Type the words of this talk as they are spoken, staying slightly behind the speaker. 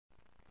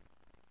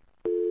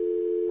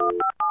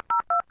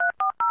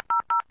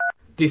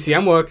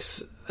DCM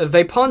Works,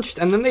 they punched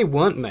and then they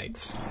weren't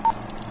mates.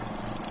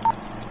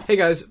 Hey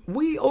guys,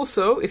 we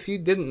also, if you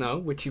didn't know,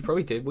 which you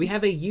probably did, we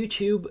have a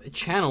YouTube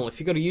channel. If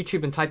you go to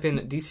YouTube and type in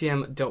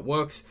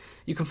dcm.works,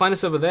 you can find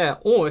us over there.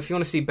 Or if you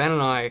want to see Ben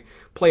and I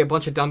play a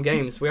bunch of dumb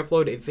games, we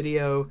upload a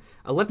video,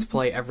 a Let's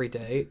Play every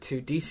day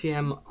to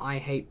DCM I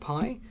Hate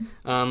Pie.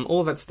 All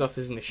of that stuff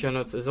is in the show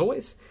notes as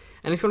always.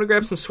 And if you want to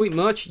grab some sweet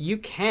merch, you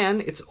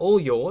can. It's all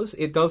yours.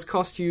 It does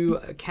cost you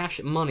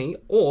cash money.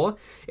 Or,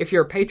 if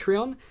you're a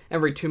Patreon,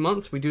 every 2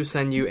 months we do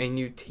send you a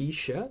new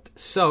t-shirt.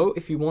 So,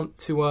 if you want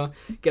to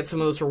get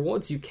some of those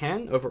rewards, you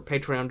can over at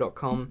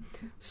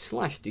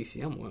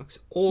patreon.com/DCMworks.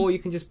 Or you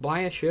can just buy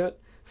a shirt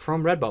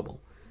from Redbubble.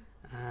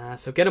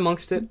 So get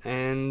amongst it,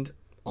 and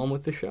on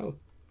with the show.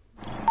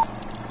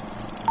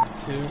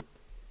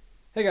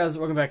 Hey guys,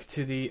 welcome back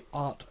to the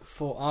Art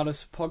for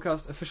Artists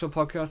podcast, official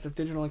podcast of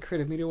Digital and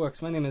Creative Media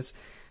Works. My name is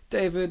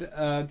David,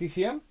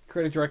 DCM,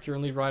 creative director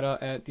and lead writer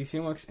at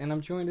DCM Works, and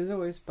I'm joined as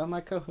always by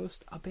my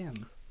co-host,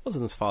 Abim.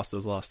 Wasn't as fast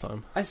as last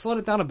time. I slowed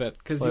it down a bit,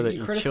 because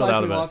you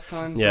criticized me last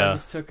time, so I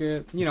just took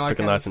it, took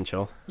it nice and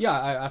chill.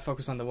 Yeah, I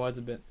focused on the words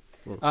a bit.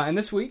 And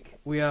this week,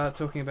 we are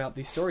talking about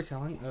the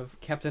storytelling of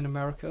Captain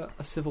America,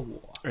 A Civil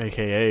War.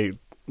 AKA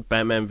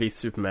Batman v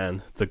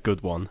Superman, the good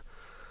one.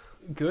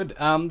 Good.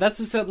 That's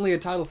certainly a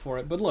title for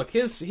it. But look,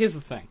 here's the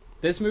thing.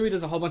 This movie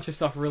does a whole bunch of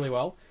stuff really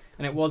well,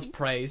 and it was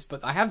praised,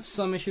 but I have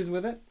some issues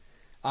with it,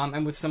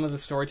 and with some of the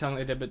storytelling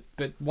they did.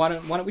 But why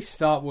don't we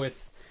start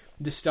with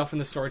the stuff in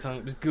the storytelling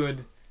that was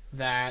good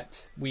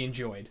that we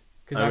enjoyed?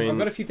 Because I've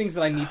got a few things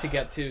that I need to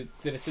get to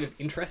that are sort of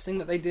interesting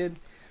that they did,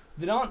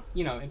 that aren't,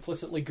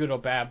 implicitly good or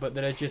bad, but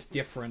that are just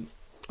different.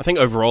 I think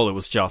overall it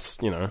was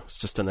just, it's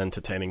just an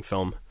entertaining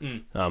film.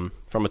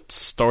 From a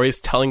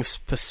storytelling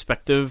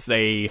perspective,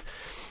 they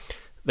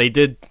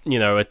did,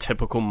 a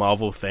typical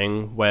Marvel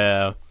thing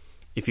where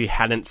if you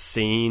hadn't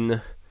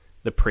seen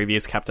the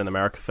previous Captain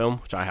America film,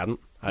 which I haven't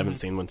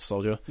seen Winter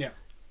Soldier,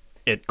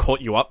 it caught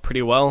you up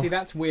pretty well. See,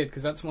 that's weird,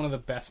 because that's one of the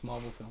best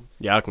Marvel films.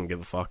 Yeah, I can give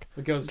a fuck.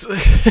 It goes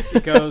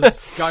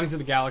Guardians of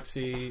the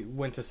Galaxy,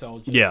 Winter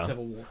Soldier,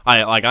 Civil War.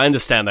 I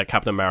understand that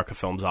Captain America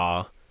films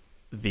are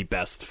the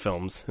best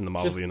films in the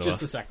Marvel universe.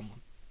 Just the second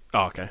one.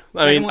 Oh, okay.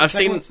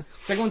 Second one's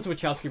the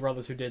Wachowski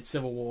brothers who did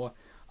Civil War.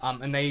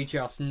 And they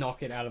just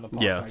knock it out of the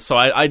park. Yeah, so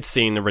I'd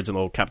seen the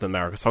original Captain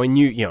America, so I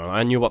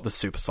knew what the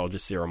Super Soldier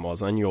Serum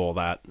was, I knew all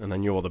that, and I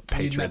knew all the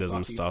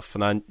patriotism stuff,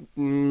 and I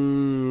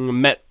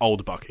met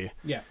old Bucky.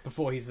 Yeah,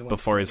 before he's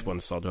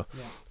Winter Soldier.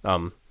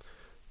 Yeah.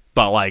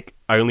 But, I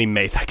only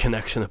made that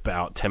connection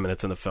about 10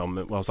 minutes in the film,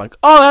 I was like,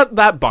 oh,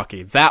 that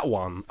Bucky, that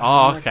one.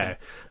 Oh, okay.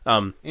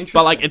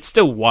 But, it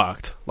still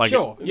worked.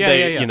 Sure,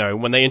 yeah.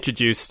 When they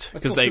introduced...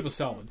 It's super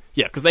solid.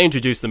 Yeah, because they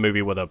introduced the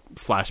movie with a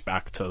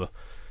flashback to,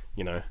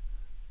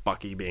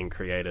 Bucky being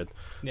created.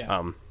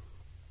 Yeah.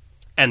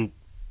 And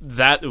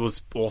that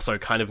was also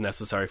kind of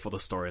necessary for the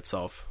story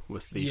itself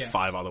with the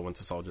 5 other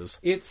Winter Soldiers.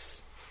 I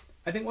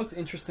think what's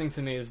interesting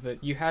to me is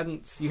that you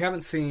haven't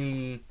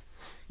seen...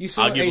 You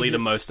saw arguably the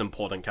most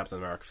important Captain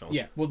America film.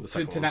 Yeah, well,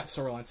 to that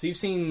storyline. So you've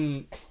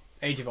seen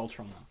Age of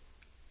Ultron now.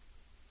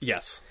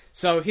 Yes.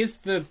 So here's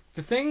the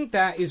thing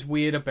that is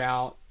weird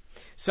about...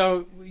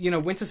 So,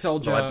 Winter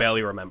Soldier... Well, I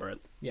barely remember it.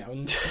 Yeah,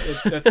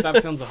 that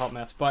film's a hot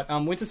mess. But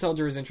Winter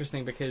Soldier is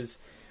interesting because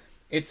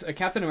it's a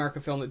Captain America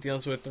film that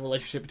deals with the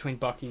relationship between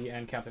Bucky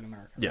and Captain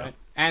America, right?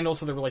 And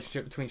also the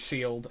relationship between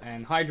S.H.I.E.L.D.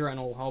 and Hydra and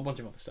a whole bunch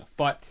of other stuff.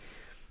 But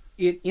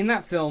in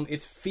that film,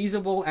 it's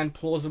feasible and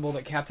plausible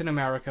that Captain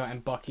America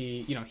and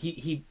Bucky,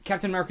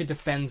 Captain America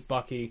defends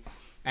Bucky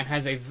and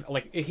has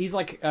he's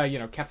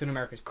Captain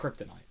America's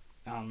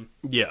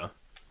kryptonite.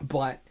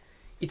 But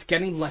it's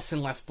getting less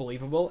and less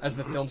believable as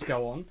the films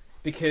go on,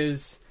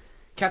 because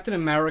Captain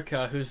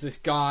America, who's this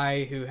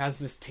guy who has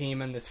this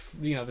team and this,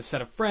 this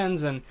set of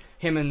friends, and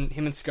him and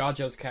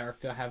ScarJo's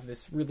character have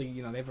this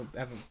really, they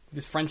have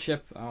this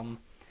friendship.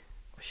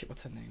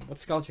 What's her name?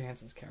 What's Scarlett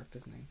Johansson's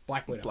character's name?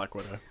 Black Widow.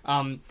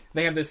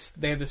 They have this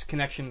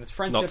connection, this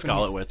friendship. Not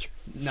Scarlet Witch.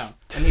 No,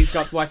 and he's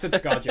got. Well, I said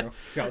ScarJo,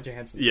 Scarlett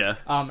Johansson. Yeah.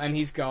 And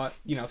he's got,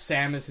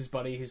 Sam as his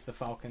buddy, who's the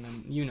Falcon,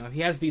 and he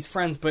has these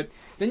friends. But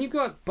then you've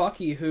got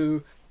Bucky,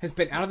 who has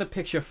been out of the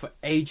picture for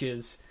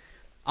ages.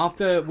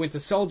 After Winter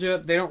Soldier,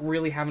 they don't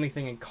really have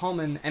anything in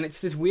common, and it's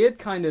this weird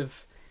kind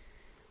of,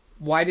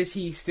 why does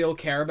he still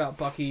care about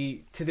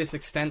Bucky to this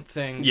extent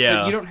thing? Yeah.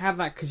 But you don't have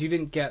that because you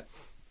didn't get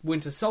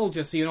Winter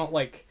Soldier, so you're not,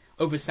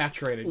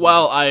 oversaturated.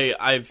 Well,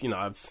 I've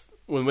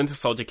when Winter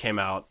Soldier came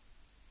out,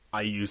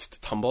 I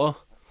used Tumblr,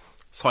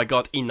 so I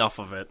got enough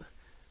of it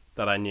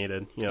that I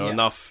needed.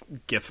 Enough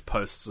GIF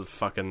posts of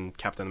fucking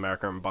Captain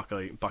America and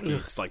Bucky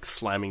just,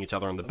 slamming each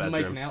other in the bedroom.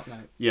 Making out,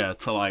 mate. Yeah,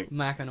 to,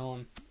 macking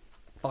on.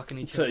 Fucking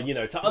each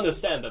other. To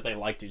understand that they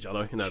liked each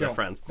other, sure, they're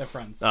friends. They're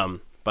friends.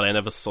 But I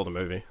never saw the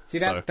movie. See,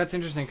 that's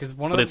interesting, because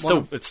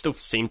it still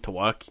seemed to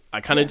work.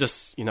 I kind of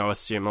just,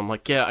 assume, I'm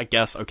like, yeah, I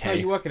guess, okay. No,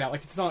 you work it out,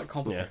 it's not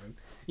complicated.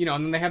 Yeah.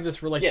 And then they have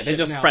this relationship. Yeah,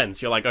 they're just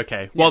friends. You're like,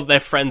 okay. Yeah. Well, they're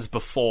friends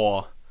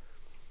before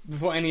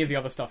any of the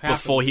other stuff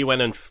happens. Before he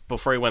went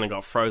and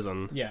got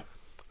frozen. Yeah.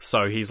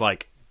 So he's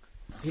like,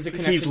 He's a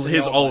connection. He's to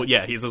his the old,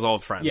 yeah, he's his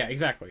old friend. Yeah,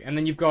 exactly. And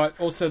then you've got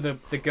also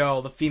the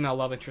girl, the female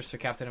love interest for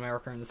Captain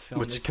America in this film,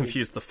 which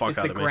confused the fuck out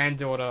of me. Is the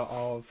granddaughter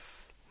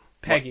of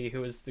Peggy,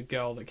 who is the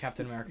girl that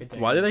Captain America dated.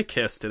 Why do they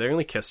kiss? Do they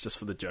only kiss just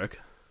for the joke?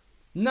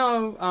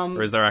 No.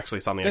 Or is there actually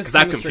something? Because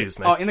that confused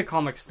me. Oh, in the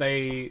comics,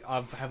 they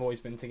have always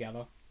been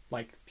together.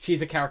 Like,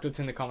 she's a character that's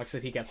in the comics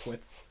that he gets with.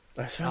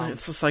 It's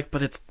just like,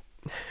 but it's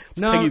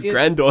no, Peggy's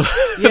granddaughter.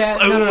 Yeah,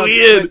 it's so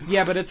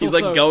weird. But it's he's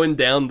also, like going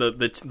down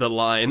the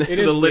line, it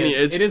is the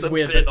lineage. It is it's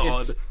weird. A bit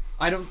odd.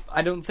 I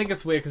don't think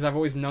it's weird because I've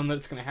always known that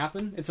it's going to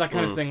happen. It's that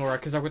kind of thing where,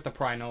 because I've got the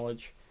prior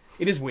knowledge,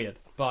 it is weird.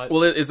 But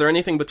well, is there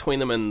anything between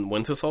them and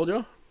Winter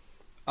Soldier?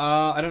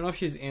 I don't know if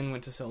she's in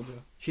Winter Soldier.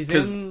 She's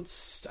in.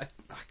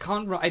 I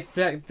can't.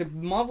 The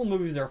Marvel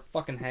movies are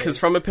fucking haze. Because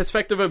from a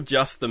perspective of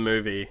just the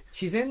movie,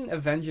 she's in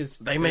Avengers.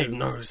 They 2. made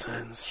no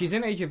sense. She's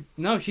in Age of.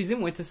 No, she's in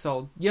Winter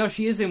Soldier. Yeah,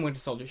 she is in Winter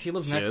Soldier. She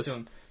lives next to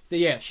him.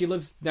 Yeah, she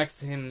lives next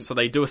to him. So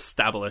they do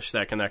establish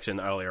their connection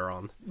earlier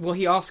on. Well,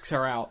 he asks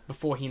her out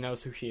before he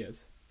knows who she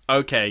is.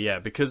 Okay, yeah,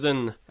 because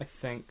in... I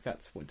think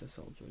that's Winter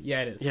Soldier.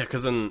 Yeah, it is. Yeah,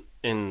 because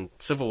in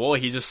Civil War,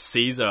 he just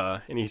sees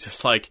her, and he's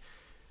just like...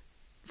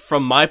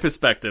 From my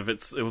perspective,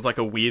 it was like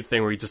a weird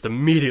thing where he just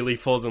immediately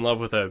falls in love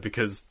with her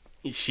because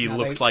she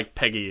looks like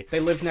Peggy.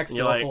 They live next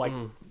door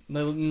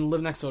They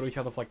live next door to each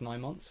other for like 9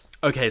 months.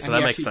 Okay, so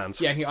that makes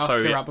sense. Yeah, and he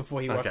asks her out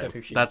before he works out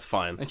who she is. That's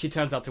fine. And she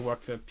turns out to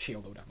work for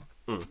S.H.I.E.L.D. or whatever.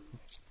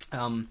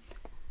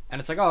 And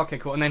it's like, oh, okay,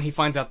 cool. And then he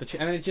finds out and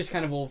then it just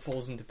kind of all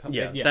falls into...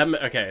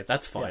 Okay,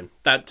 that's fine. Yeah.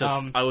 That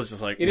just... I was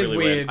just like, it really is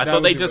weird. I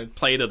thought they just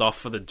played it off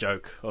for the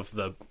joke of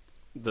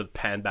the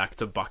pan back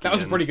to Bucky. That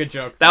was a pretty good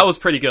joke. That was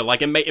pretty good.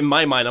 Like, in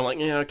my mind, I'm like,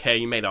 yeah, okay,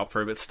 you made up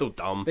for it, but it's still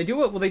dumb. They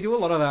do a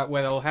lot of that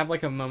where they'll have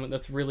like a moment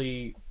that's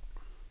really...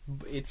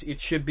 It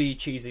should be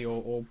cheesy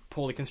or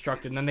poorly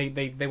constructed, and then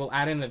they will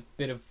add in a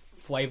bit of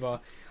flavor.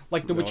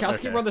 Like, the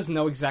Wachowski brothers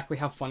know exactly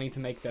how funny to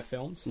make their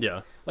films.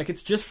 Yeah. Like,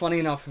 it's just funny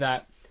enough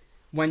that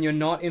when you're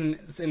not in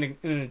an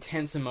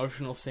intense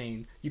emotional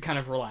scene, you kind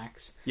of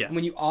relax. Yeah. And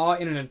when you are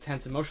in an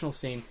intense emotional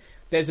scene,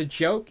 there's a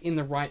joke in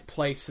the right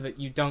place so that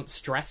you don't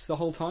stress the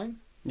whole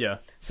time. Yeah.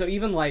 So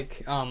even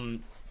like,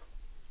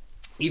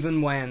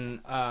 even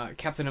when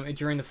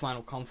during the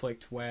final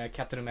conflict where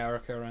Captain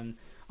America and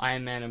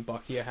Iron Man and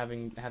Bucky are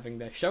having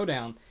their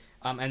showdown,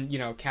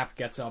 and Cap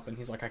gets up and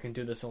he's like, I can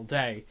do this all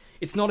day.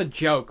 It's not a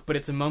joke, but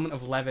it's a moment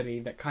of levity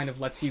that kind of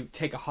lets you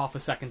take a half a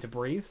second to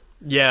breathe.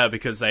 Yeah,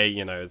 because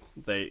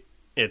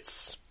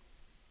it's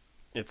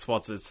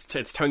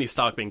Tony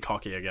Stark being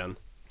cocky again.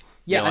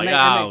 Yeah,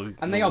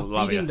 and they are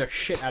beating the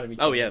shit out of each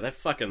other. Oh yeah, they're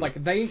fucking... Like,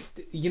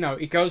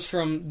 it goes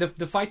from the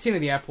fight scene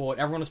at the airport,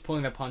 everyone is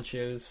pulling their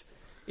punches,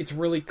 it's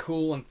really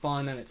cool and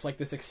fun, and it's like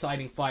this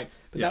exciting fight,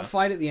 but that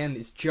fight at the end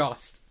is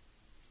just...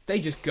 They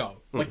just go.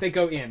 Like, they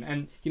go in,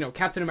 and,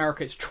 Captain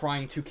America is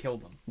trying to kill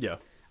them. Yeah.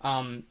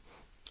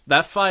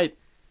 That fight,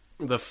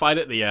 the fight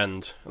at the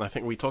end, and I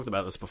think we talked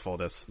about this before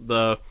this,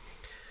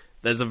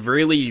 there's a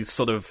really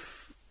sort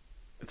of...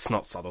 It's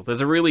not subtle.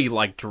 There's a really,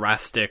 like,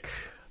 drastic...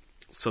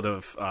 sort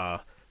of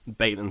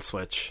bait and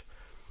switch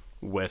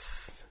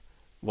with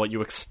what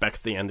you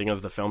expect the ending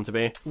of the film to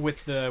be.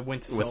 With the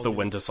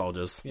Winter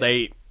Soldiers.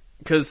 Yeah.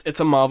 Because it's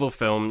a Marvel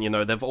film,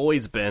 they've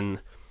always been...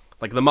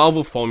 Like, the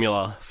Marvel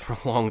formula for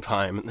a long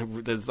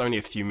time, there's only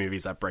a few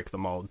movies that break the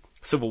mold.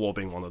 Civil War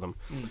being one of them.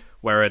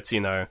 Where it's,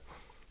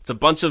 it's a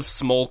bunch of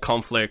small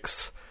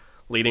conflicts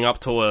leading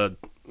up to a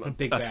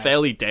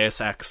fairly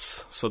Deus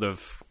Ex sort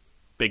of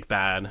big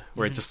bad,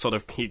 where it just sort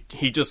of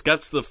he just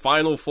gets the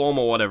final form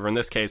or whatever, in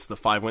this case the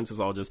 5 Winter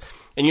Soldiers,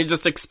 and you're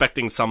just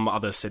expecting some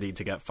other city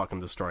to get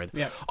fucking destroyed.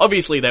 Yeah.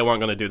 Obviously they weren't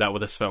going to do that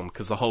with this film,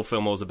 because the whole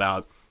film was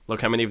about,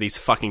 look how many of these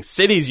fucking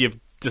cities you've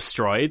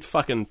destroyed,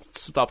 fucking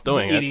stop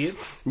doing it.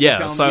 Idiots. Yeah,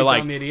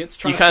 dumb idiots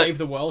trying to save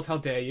the world, how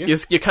dare you.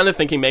 You're kind of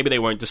thinking maybe they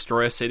won't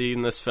destroy a city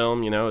in this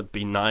film, it'd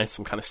be nice,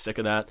 I'm kind of sick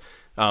of that.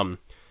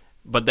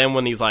 But then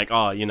when he's like,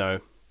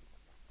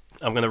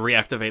 I'm going to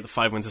reactivate the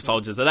 5 Winter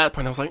Soldiers. At that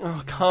point, I was like,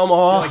 "Oh, come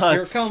on! Like,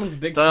 here comes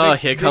big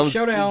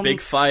showdown,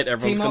 big fight.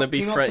 Everyone's going to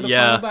be friends.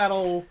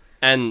 Battle,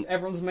 and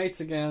everyone's mates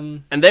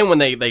again." And then when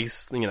they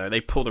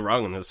pull the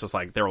rug, and it's just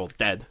like they're all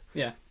dead.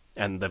 Yeah.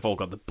 And they've all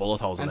got the bullet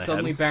holes in their head. And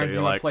suddenly Baron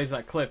Zemo plays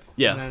that clip.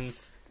 Yeah.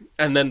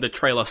 And then the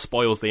trailer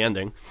spoils the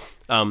ending.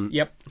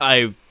 Yep.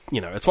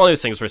 It's one of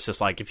those things where it's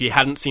just like, if you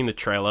hadn't seen the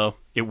trailer,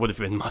 it would have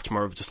been much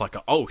more of just like,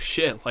 oh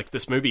shit, like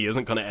this movie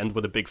isn't going to end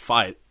with a big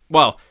fight.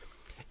 Well,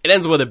 it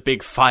ends with a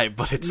big fight,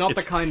 but it's not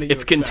the kind that you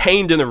it's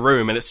contained in a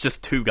room, and it's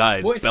just two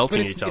guys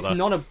belting each other. It's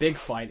not a big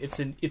fight. It's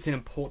an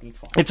important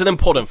fight. It's an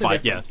important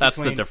fight. Yeah, that's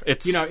the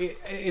difference.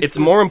 It's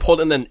more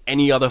important than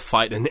any other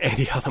fight in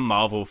any other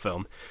Marvel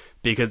film,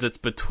 because it's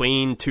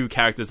between two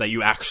characters that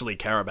you actually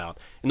care about.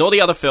 In all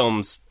the other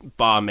films,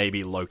 bar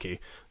maybe Loki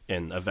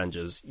in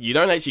Avengers, you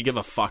don't actually give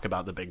a fuck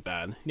about the big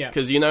bad. Yeah,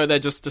 because they're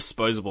just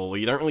disposable. Or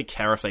you don't really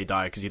care if they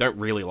die because you don't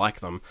really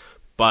like them,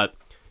 but.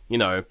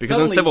 Because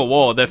in Civil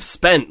War, they've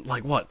spent,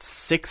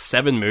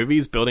 6-7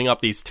 movies building up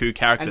these two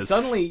characters. And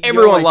suddenly...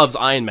 Everyone loves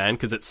Iron Man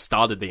because it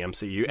started the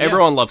MCU. Yeah.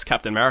 Everyone loves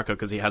Captain America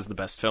because he has the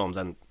best films.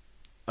 And,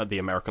 the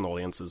American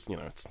audience is,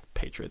 it's a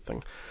Patriot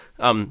thing.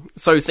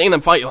 So seeing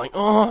them fight, you're like,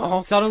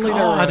 oh, suddenly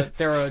God.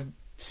 there are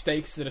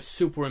stakes that are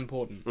super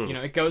important.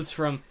 It goes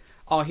from,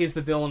 oh, here's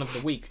the villain of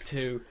the week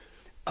to,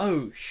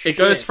 oh shit. It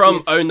goes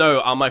from, oh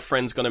no, are my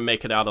friends going to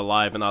make it out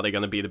alive, and are they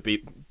going to beat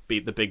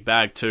the big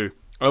bag, to,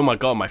 oh my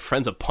God, my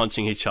friends are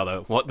punching each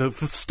other. What the...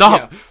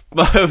 Stop!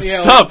 Yeah.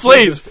 Stop,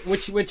 please!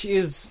 Which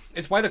is...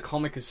 It's why the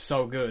comic is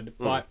so good.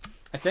 But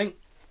I think,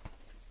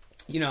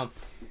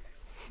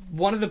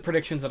 one of the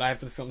predictions that I have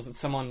for the film is that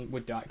someone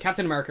would die.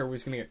 Captain America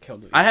was going to get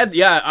killed.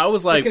 I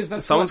was like,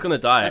 someone's going to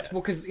die.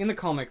 Because in the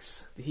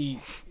comics,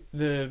 it's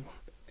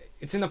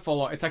in the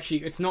follow...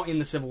 It's not in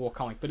the Civil War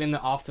comic, but in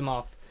the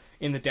aftermath,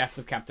 in the death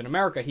of Captain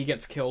America, he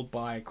gets killed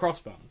by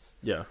Crossbones.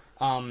 Yeah.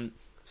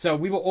 So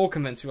we were all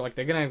convinced, we were like,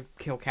 they're going to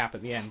kill Cap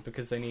at the end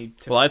because they need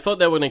to... Well, I thought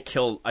they were going to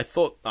kill... I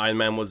thought Iron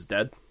Man was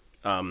dead,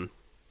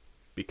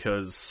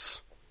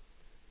 because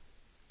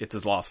it's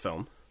his last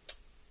film.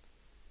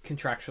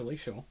 Contractually,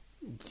 sure.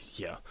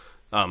 Yeah.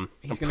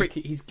 He's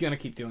gonna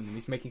keep doing them.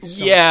 He's making so much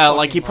he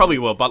money. probably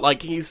will, but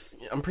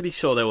I'm pretty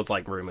sure there was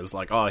rumors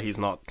oh, he's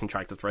not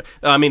contracted for it.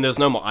 I mean, there's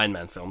no more Iron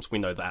Man films, we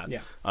know that.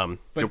 Yeah. But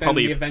then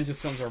probably... the Avengers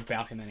films are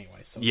about him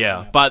anyway. So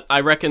yeah, but I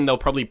reckon they'll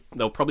probably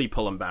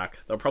pull him back.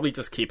 They'll probably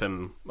just keep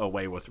him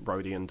away with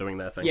Rhodey and doing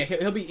their thing. Yeah,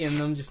 he'll be in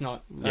them, just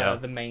not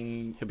the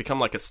main. He'll become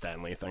like a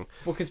Stan Lee thing.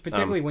 Well, because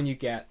particularly when you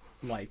get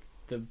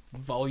the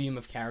volume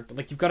of character,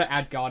 you've got to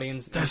add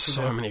Guardians. There's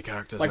so many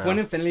characters. When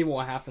Infinity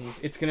War happens,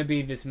 it's going to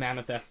be this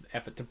mammoth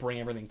effort to bring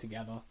everything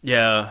together.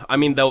 Yeah, I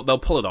mean they'll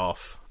pull it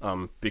off,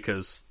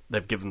 because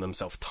they've given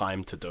themselves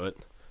time to do it,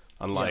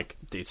 unlike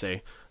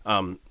DC.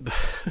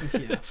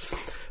 Yeah.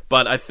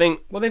 But I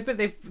think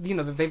they've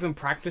been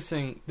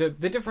practicing the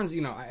difference.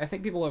 I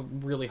think people are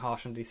really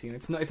harsh on DC,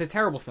 and it's a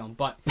terrible film.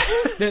 But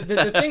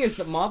the thing is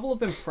that Marvel have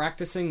been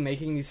practicing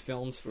making these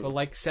films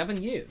for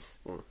 7 years.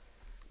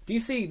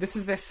 DC, this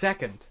is their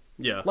second.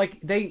 Yeah.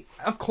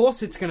 Of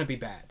course it's going to be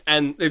bad.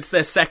 And it's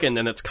their second,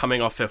 and it's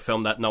coming off a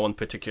film that no one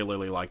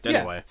particularly liked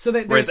anyway. Yeah, so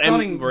whereas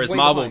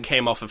Marvel behind.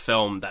 came off a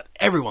film that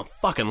everyone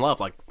fucking loved,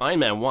 like Iron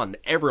Man 1.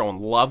 Everyone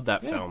loved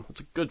that film.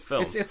 It's a good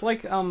film. It's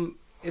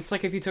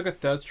like if you took a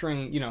third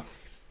string,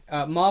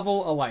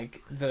 Marvel are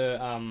like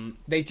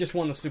they just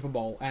won the Super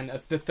Bowl, and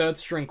the third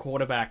string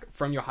quarterback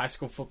from your high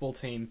school football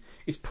team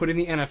is put in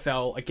the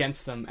NFL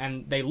against them,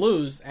 and they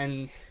lose,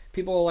 and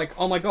people are like,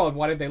 oh my God,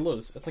 why did they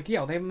lose? It's like,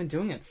 yeah, they haven't been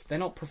doing it. They're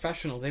not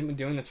professionals. They haven't been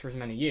doing this for as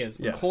many years.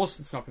 Yeah. Of course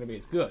it's not going to be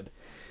as good.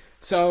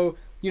 So,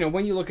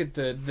 when you look at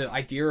the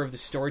idea of the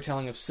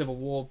storytelling of Civil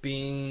War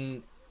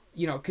being,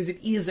 because it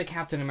is a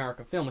Captain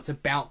America film. It's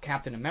about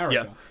Captain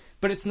America. Yeah.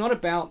 But it's not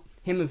about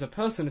him as a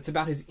person. It's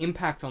about his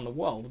impact on the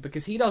world,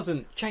 because he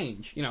doesn't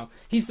change.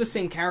 He's the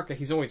same character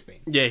he's always been.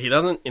 Yeah, he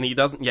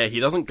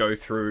doesn't go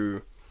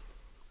through...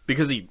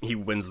 Because he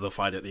wins the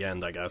fight at the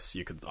end, I guess,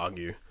 you could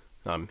argue.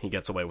 He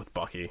gets away with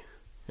Bucky,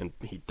 and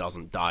he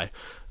doesn't die.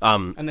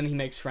 And then he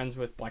makes friends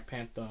with Black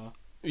Panther.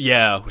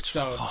 Yeah, I'm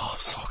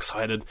so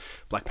excited.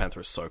 Black Panther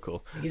is so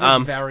cool. He's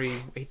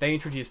they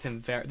introduced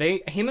him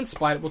him and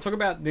Spider. We'll talk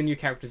about the new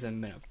characters in a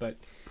minute,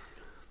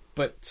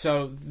 but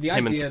so the idea.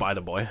 Him and Spider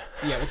Boy.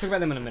 Yeah, we'll talk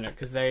about them in a minute,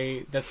 because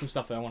there's some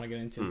stuff that I want to get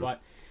into.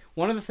 But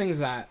one of the things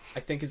that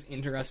I think is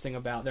interesting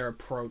about their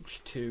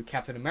approach to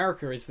Captain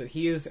America is that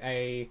he is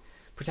a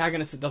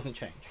protagonist that doesn't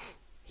change.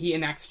 He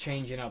enacts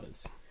change in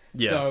others.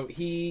 Yeah. So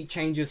he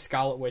changes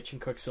Scarlet Witch and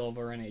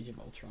Quicksilver in Age of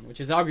Ultron,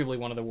 which is arguably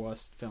one of the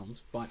worst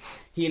films, but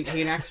he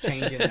enacts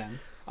change in them.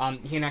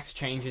 He enacts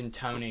change in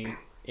Tony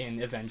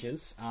in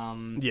Avengers.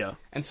 Yeah.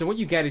 And so what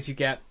you get is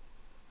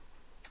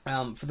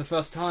for the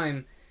first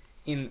time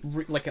in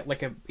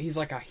he's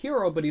like a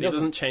hero, but he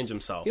doesn't change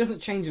himself. He doesn't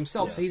change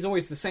himself, yeah. So he's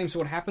always the same. So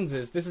what happens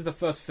is this is the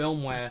first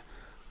film where,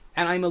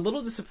 and I'm a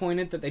little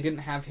disappointed that they didn't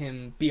have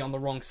him be on the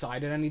wrong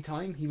side at any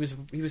time. He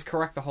was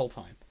correct the whole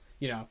time.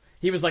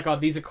 He was like, oh,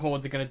 these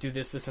accords are going to do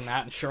this, this, and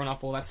that, and sure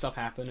enough, all that stuff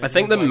happened. I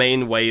think the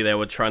main way they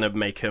were trying to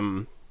make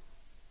him...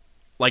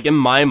 in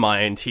my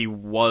mind,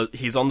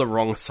 he's on the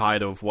wrong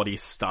side of what he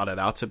started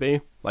out to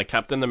be.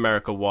 Captain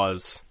America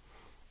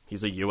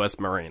he's a US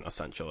Marine,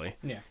 essentially.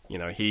 Yeah.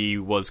 He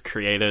was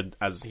created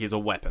he's a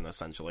weapon,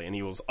 essentially, and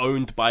he was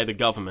owned by the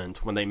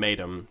government when they made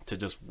him to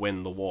just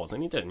win the wars,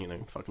 and he did,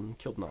 fucking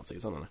killed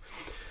Nazis, I don't know.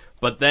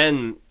 But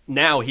then,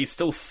 now, he's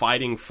still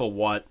fighting for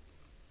what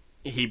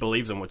he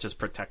believes in, which is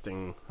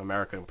protecting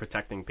America and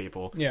protecting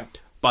people. Yeah.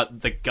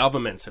 But the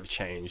governments have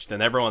changed,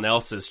 and everyone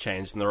else has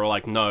changed, and they're all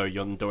like, no,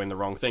 you're doing the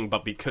wrong thing.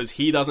 But because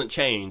he doesn't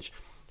change,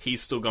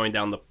 he's still going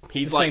down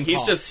he's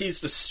just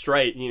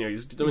straight,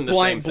 he's doing the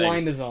same thing.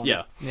 Blinders on.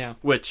 Yeah. Yeah.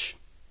 Which,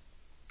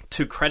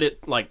 to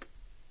credit,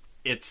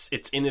 it's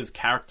in his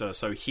character,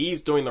 so he's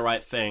doing the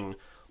right thing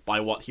by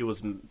what he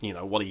was,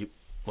 what he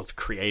was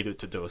created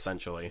to do,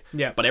 essentially.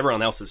 Yeah. But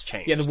everyone else has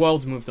changed. Yeah, the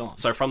world's moved on.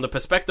 So from the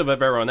perspective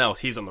of everyone else,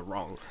 he's in the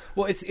wrong.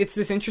 Well, it's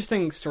this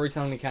interesting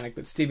storytelling mechanic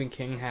that Stephen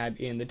King had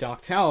in The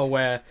Dark Tower,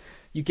 where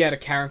you get a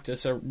character,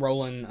 so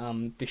Roland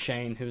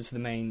Deschain, who's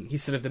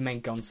he's sort of the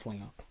main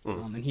gunslinger.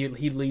 And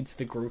he leads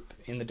the group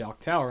in The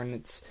Dark Tower, and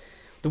it's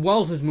the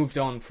world has moved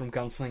on from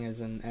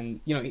gunslingers,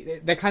 and you know,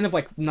 they're kind of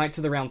like Knights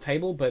of the Round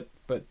Table, but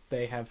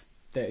they have,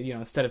 you know,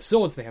 instead of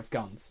swords, they have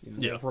guns. You know,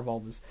 they have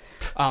revolvers,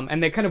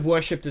 and they're kind of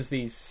worshipped as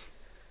these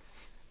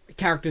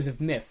characters of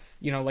myth.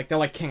 You know, like they're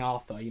like King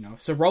Arthur. You know,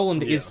 so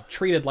Roland is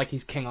treated like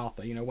he's King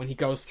Arthur. You know, when he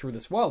goes through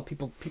this world,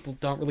 people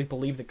don't really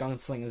believe that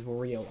gunslingers were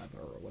real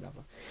ever or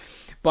whatever.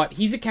 But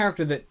he's a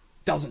character that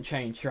doesn't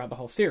change throughout the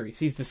whole series.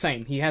 He's the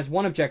same. He has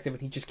one objective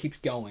and he just keeps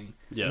going.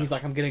 Yeah. And he's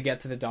like, I'm going to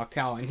get to the Dark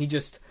Tower, and he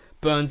just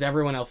burns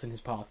everyone else in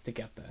his path to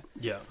get there.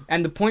 Yeah.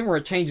 And the point where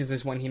it changes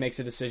is when he makes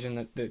a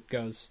decision that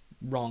goes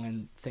wrong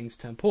and things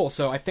turn poor.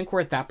 So I think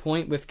we're at that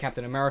point with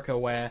Captain America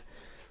where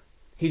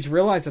he's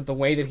realized that the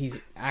way that he's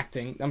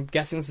acting, I'm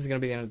guessing this is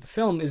going to be the end of the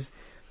film, is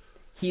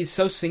he's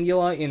so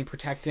singular in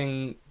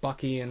protecting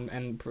Bucky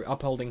and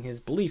upholding his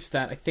beliefs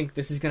that I think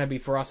this is going to be,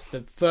 for us,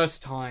 the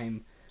first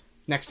time,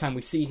 next time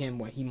we see him,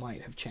 where he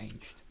might have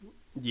changed.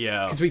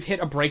 Yeah. Because we've hit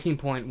a breaking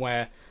point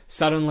where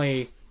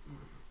suddenly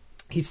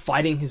he's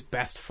fighting his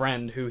best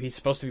friend, who he's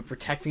supposed to be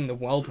protecting the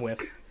world with.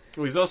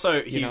 Well, he's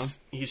also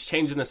he's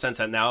changed in the sense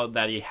that now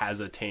that he has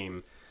a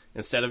team,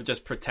 instead of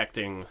just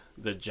protecting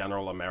the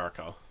general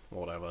America or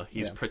whatever,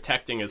 he's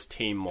protecting his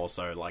team more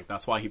so. Like,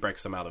 that's why he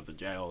breaks them out of the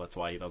jail. That's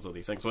why he does all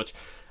these things, which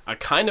are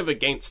kind of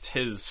against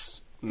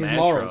his mantra.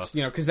 Morals,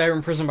 you know, because they're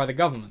imprisoned by the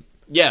government.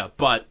 Yeah,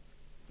 but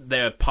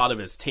they're part of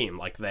his team.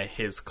 Like, they're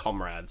his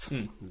comrades.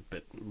 A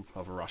bit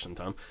of a Russian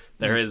term.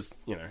 They're his,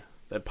 you know,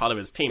 they're part of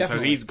his team.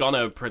 Definitely. So he's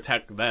gonna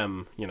protect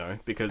them, you know,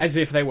 because... As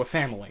if they were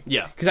family.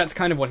 Yeah. Because that's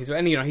kind of what he's...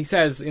 And, you know, he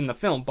says in the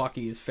film,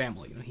 Bucky is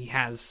family. You know, he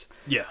has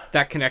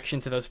that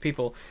connection to those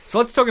people. So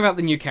let's talk about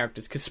the new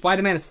characters, because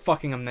Spider-Man is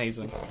fucking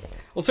amazing.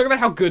 Let's talk about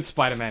how good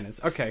Spider-Man is.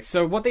 Okay,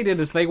 so what they did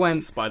is they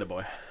went...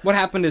 Spider-Boy. What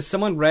happened is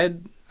someone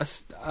read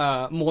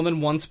more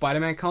than one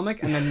Spider-Man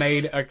comic and then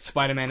made a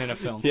Spider-Man in a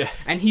film. Yeah.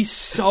 And he's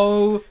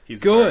so he's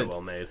good. Very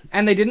well made.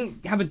 And they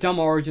didn't have a dumb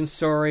origin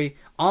story.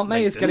 Aunt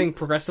May is getting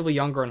progressively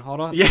younger and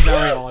hotter. Yeah. It's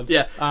very odd.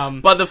 Yeah.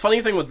 But the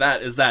funny thing with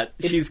that is that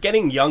she's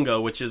getting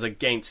younger, which is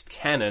against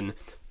canon,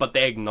 but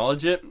they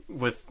acknowledge it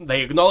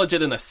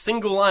in a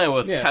single line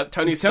with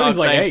Tony Stark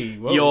like,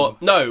 saying,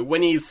 hey,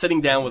 when he's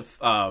sitting down with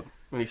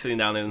when he's sitting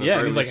down in the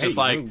room, he's it's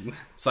like, just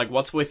it's like,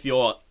 what's with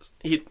your...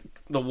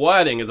 the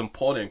wording is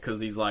important, because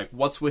he's like,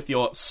 what's with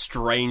your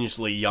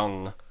strangely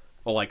young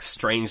or like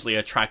strangely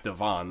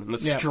attractive aunt? And the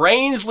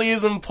strangely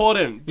is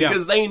important,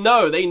 because they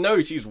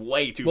know she's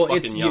way too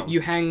fucking young. You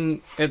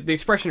hang, the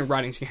expression of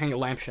writings, you hang a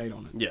lampshade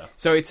on it. Yeah.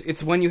 So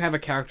it's when you have a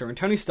character, and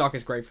Tony Stark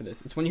is great for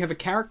this, it's when you have a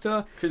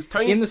character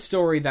in the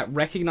story that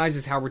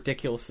recognizes how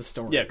ridiculous the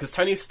story is. Yeah, because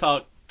Tony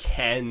Stark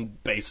can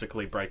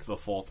basically break the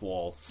fourth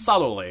wall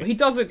subtly. He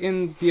does it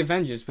in The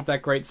Avengers with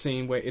that great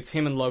scene where it's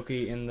him and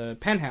Loki in the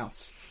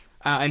penthouse.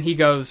 And he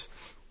goes,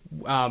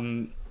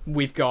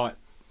 we've got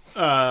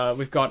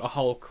a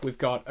Hulk, we've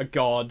got a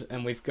God,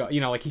 and we've got,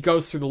 you know, like, he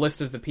goes through the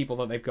list of the people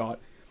that they've got.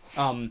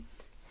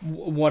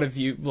 What are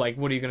you going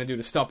to do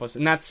to stop us?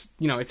 And that's,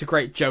 you know, it's a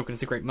great joke and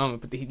it's a great moment,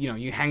 but, you know,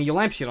 you hang your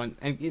lampshade on,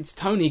 and it's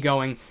Tony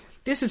going,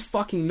 this is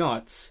fucking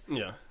nuts.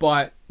 Yeah.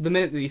 But the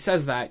minute that he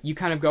says that, you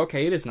kind of go,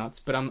 okay, it is nuts,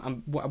 but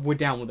we're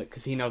down with it,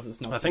 because he knows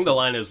it's nuts. I think the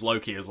line is,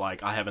 Loki is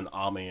like, I have an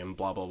army and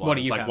blah, blah, blah. What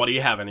do you have? What do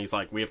you have? And he's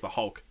like, we have the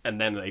Hulk. And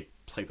then they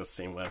play the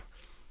scene where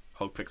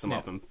Hulk picks him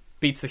up and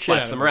beats the shit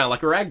out of him around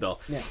like a ragdoll.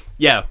 Yeah.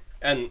 Yeah.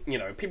 And, you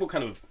know, people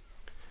kind of...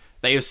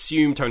 They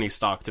assume Tony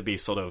Stark to be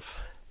sort of...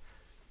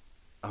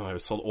 I don't know,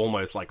 sort of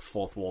almost like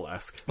fourth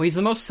wall-esque. Well, he's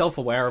the most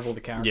self-aware of all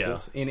the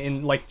characters. Yeah.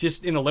 In like,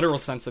 just in a literal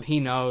sense that he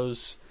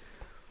knows...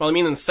 Well, I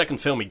mean, in the second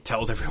film, he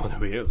tells everyone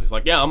who he is. He's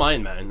like, yeah, I'm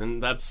Iron Man.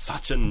 And that's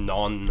such a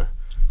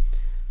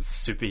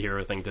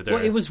non-superhero thing to do.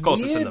 Well, it was Of course,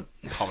 weird. It's in the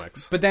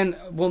comics. But then,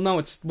 well, no,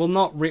 it's... Well,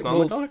 not... It's not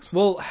in the comics?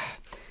 Well,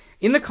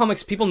 in the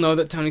comics, people know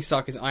that Tony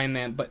Stark is Iron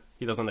Man, but...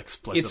 He doesn't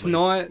explicitly... It's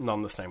not... Not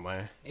in the same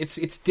way. It's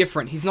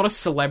different. He's not a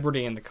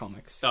celebrity in the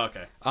comics. Oh,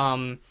 okay.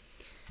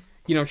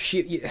 You know,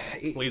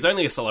 well, he's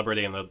only a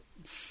celebrity in the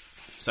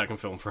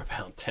second film for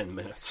about 10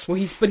 minutes. Well,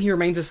 but he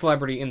remains a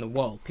celebrity in the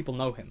world. People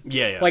know him.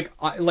 Yeah.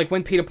 Like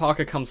when Peter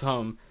Parker comes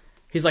home,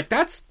 he's like,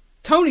 that's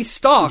Tony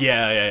Stark!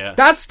 Yeah.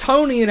 That's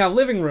Tony in our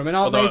living room. And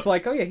Aunt May's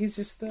like, oh yeah, he's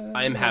just...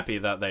 I am happy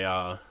that they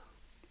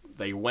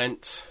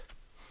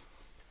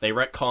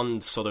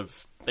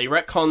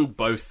retconned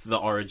both the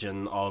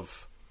origin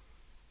of,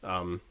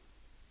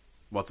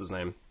 what's his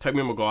name?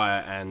 Tobey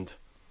Maguire and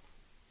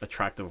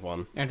attractive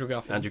one. Andrew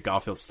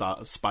Garfield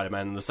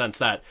Spider-Man, in the sense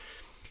that,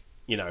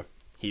 you know,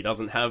 he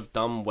doesn't have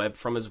dumb web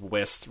from his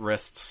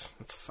wrists.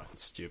 That's fucking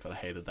stupid. I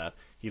hated that.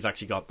 He's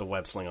actually got the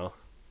web slinger.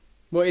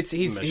 Well, he's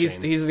the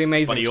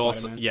amazing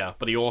Spider-Man.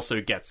 But he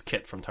also gets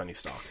kit from Tony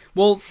Stark.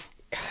 Well,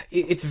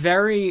 it's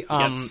very... He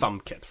gets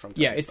some kit from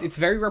Tony Stark. It's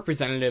very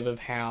representative of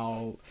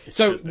how...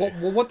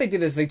 what they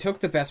did is they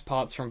took the best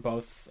parts from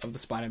both of the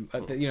Spider...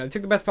 they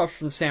took the best parts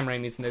from Sam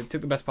Raimi's and they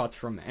took the best parts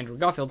from Andrew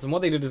Garfield's, and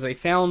what they did is they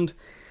found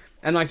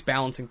a nice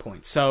balancing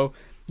point. So,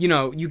 you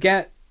know, you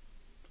get...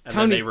 And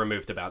then they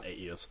removed about 8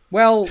 years.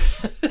 Well,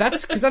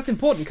 that's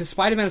important, because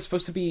Spider-Man is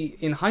supposed to be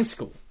in high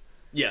school.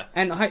 Yeah.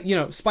 And, you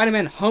know,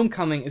 Spider-Man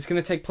Homecoming is going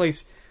to take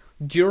place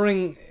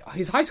during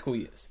his high school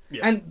years.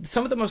 Yeah. And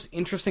some of the most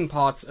interesting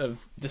parts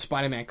of the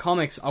Spider-Man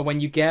comics are when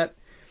you get...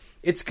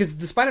 It's because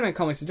the Spider-Man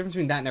comics, the difference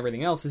between that and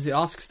everything else is it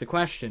asks the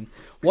question,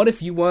 what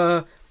if you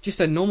were just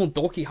a normal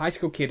dorky high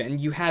school kid and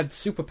you had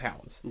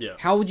superpowers? Yeah.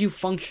 How would you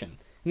function?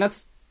 And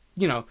that's,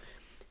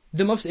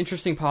 the most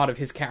interesting part of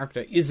his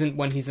character isn't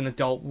when he's an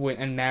adult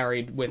and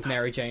married with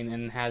Mary Jane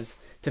and has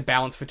to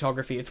balance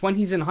photography. It's when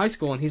he's in high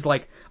school and he's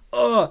like,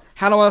 how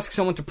do I ask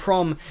someone to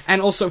prom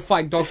and also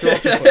fight Dr.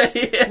 Octopus?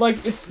 Yeah.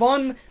 Like, it's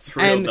fun. It's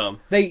real and dumb.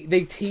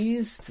 They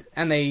teased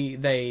and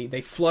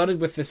they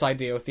flirted with this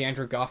idea with the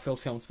Andrew Garfield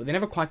films, but they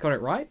never quite got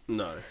it right.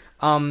 No.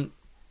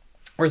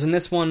 Whereas in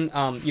this one,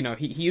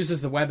 he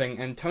uses the webbing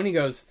and Tony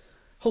goes,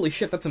 holy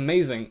shit, that's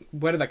amazing.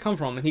 Where did that come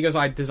from? And he goes,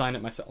 I designed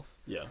it myself.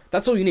 Yeah.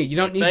 That's all you need. You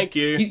don't need. Thank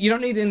you. You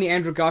don't need in the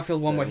Andrew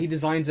Garfield one Yeah. where he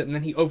designs it and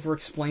then he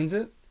over-explains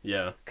it.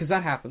 Yeah. Because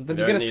that happened. Then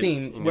You you get a don't need-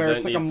 scene you where don't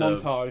it's like a need the-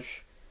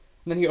 montage,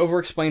 and then he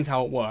over-explains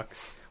how it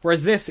works.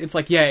 Whereas this, it's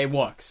like, yeah, it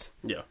works.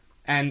 Yeah.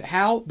 And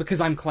how? Because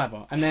I'm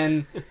clever. And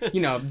then,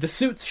 the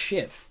suit's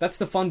shit. That's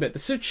the fun bit. The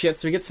suit's shit,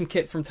 so we get some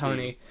kit from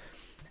Tony.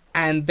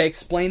 And they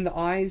explain the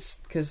eyes,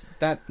 because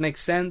that makes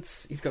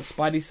sense. He's got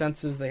spidey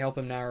senses, they help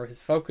him narrow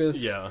his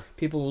focus. Yeah.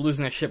 People were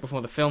losing their shit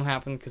before the film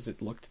happened, because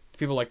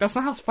people were like, that's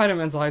not how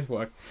Spider-Man's eyes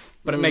work.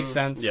 But it makes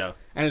sense. Yeah.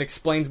 And it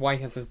explains why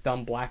he has those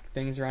dumb black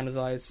things around his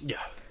eyes. Yeah.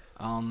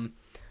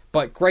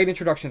 But great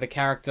introduction to the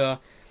character.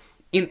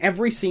 In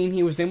every scene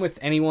he was in with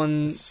any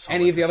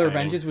of the other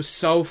Avengers was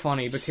so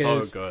funny because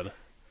So good.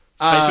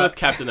 Especially with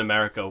Captain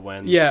America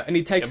when... Yeah, and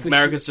he takes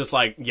America's just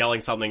like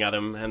yelling something at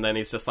him and then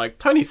he's just like,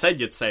 Tony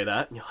said you'd say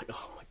that. And you're like,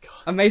 oh my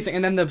god. Amazing.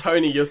 And then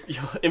Tony, you're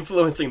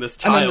influencing this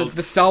and child. then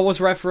the Star Wars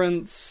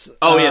reference.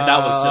 Oh yeah, that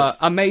was just...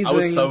 amazing. I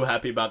was so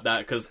happy about that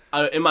because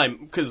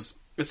as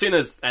soon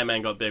as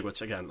Ant-Man got big,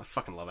 which again, I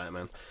fucking love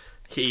Ant-Man,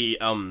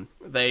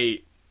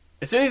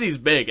 as soon as he's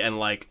big and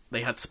like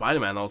they had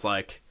Spider-Man, I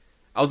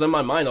was in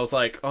my mind, I was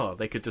like, oh,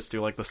 they could just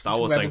do like the Star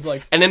Wars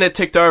thing. And then it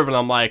ticked over and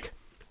I'm like,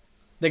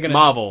 they're gonna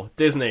Marvel,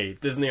 Disney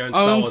owns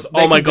Star Wars. they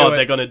Oh my can do god, it.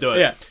 they're gonna do it.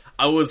 Yeah.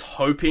 I was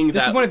hoping that...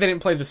 Disappointed they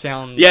didn't play the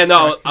sound. Yeah,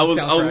 no, track, I was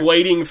soundtrack.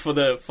 waiting for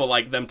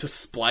them to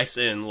splice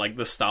in like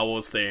the Star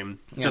Wars theme,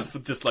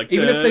 just like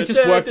even if they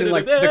just worked in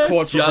like the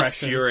chord just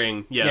progressions.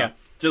 during,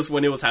 just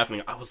when it was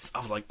happening. I was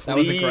like, That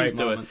was a please great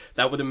do moment. it.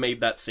 That would have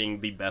made that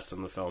scene the best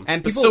in the film,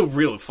 And it's people- still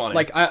really funny.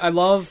 Like I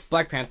love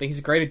Black Panther. He's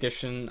a great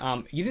addition.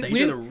 We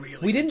did a really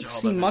we good didn't job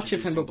see of much of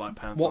him, introducing but Black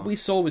Panther. what we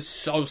saw was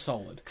so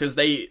solid. Because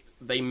they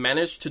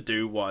managed to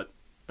do what,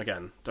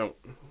 again,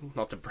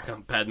 not to bring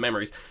up bad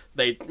memories,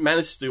 they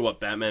managed to do what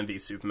Batman v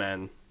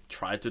Superman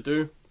tried to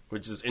do,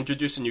 which is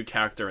introduce a new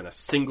character in a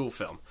single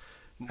film.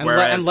 And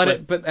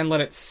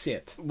let it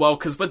sit. Well,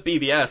 because with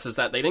BVS is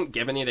that they didn't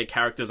give any of their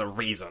characters a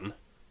reason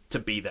to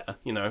be there.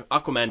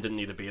 Aquaman didn't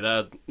need to be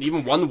there.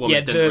 Even Wonder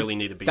Woman didn't really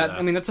need to be there.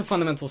 I mean, that's a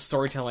fundamental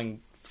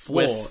storytelling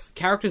flaw.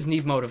 Characters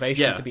need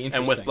motivation to be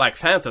interesting. And with Black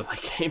Panther,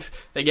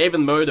 they gave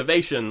him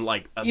motivation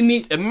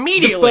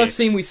immediately.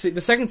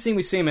 The second scene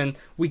we see him in,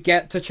 we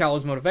get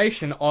T'Challa's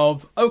motivation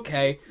of,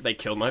 okay, they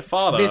killed my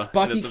father. this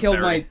Bucky killed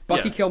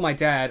my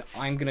dad.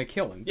 I'm gonna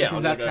kill him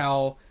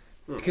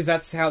because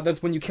that's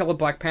when you kill a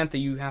Black Panther,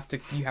 you have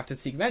to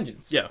seek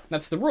vengeance. Yeah,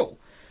 that's the rule.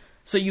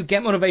 So you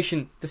get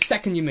motivation the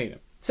second you meet him.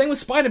 Same with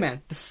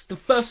Spider-Man. The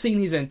first scene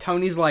he's in,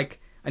 Tony's like,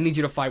 I need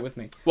you to fight with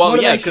me. Well,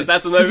 motivation. yeah, because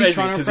that's a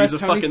motivation, because he's a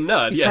fucking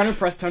nerd. He's trying to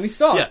impress Tony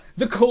Stark,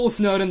 the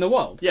coolest nerd in the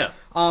world. Yeah.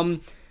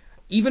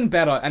 Even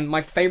better, and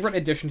my favorite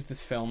addition to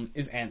this film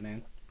is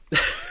Ant-Man.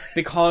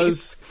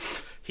 Because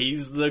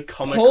he's the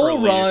comic Paul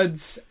relief.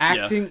 Rudd's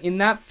acting in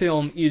that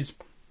film is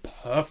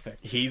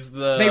perfect.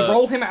 They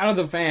roll him out of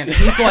the van, and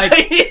he's like,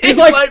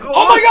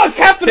 oh my god,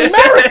 Captain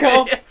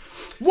America!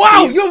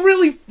 Wow, you're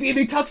really... And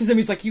he touches him,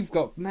 he's like, you've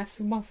got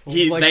massive muscles.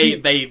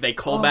 They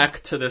call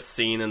back to this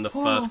scene in the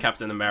first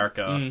Captain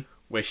America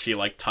where she,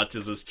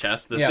 touches his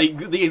chest.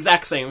 The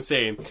exact same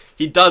scene.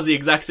 He does the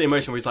exact same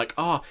motion where he's like,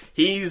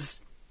 he's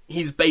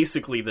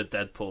basically the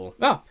Deadpool.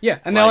 Oh, yeah.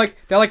 And they're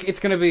like, it's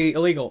gonna be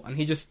illegal. And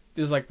he just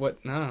is like,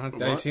 what? No,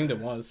 I assumed it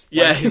was.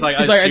 Yeah, he's like,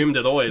 I assumed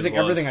it always was. He's like,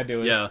 everything I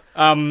do is. Yeah.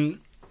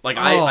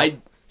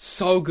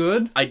 So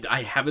good.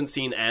 I haven't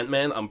seen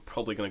Ant-Man. I'm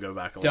probably going to go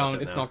back and watch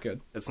it It's now. not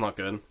good. It's not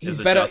good.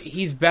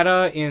 He's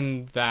better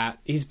in that.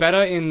 He's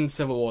better in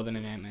Civil War than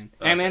in Ant-Man.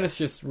 Okay. Ant-Man is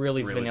just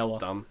really vanilla.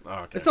 Dumb. Oh,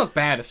 okay. It's not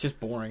bad. It's just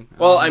boring.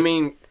 Well, I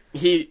mean,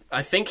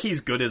 I think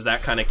he's good as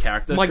that kind of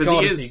character. My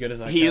God, he is he good as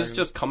that He character? is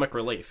just comic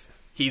relief.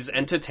 He's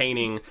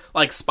entertaining.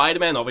 Like,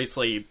 Spider-Man,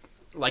 obviously...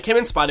 Like, him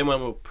and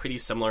Spider-Man were pretty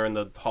similar in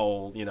the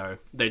whole,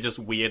 they're just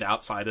weird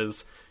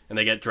outsiders, and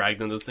they get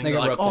dragged into the thing. They're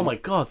like, oh my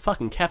god,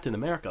 fucking Captain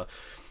America.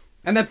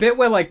 And that bit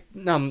where,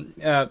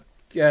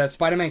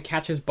 Spider-Man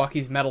catches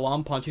Bucky's metal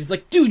arm punch, he's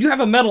like, dude, you have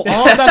a metal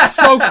arm? That's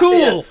so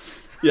cool!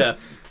 Yeah.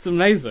 It's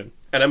amazing.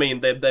 And I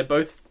mean, they're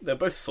both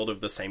sort of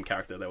the same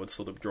character that would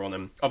sort of draw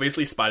them.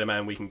 Obviously,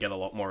 Spider-Man, we can get a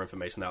lot more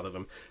information out of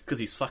him, because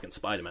he's fucking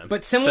Spider-Man.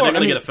 But similar... So they're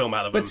going to get a film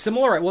out of him. But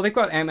similar... Well, they've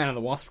got Ant-Man and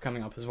the Wasp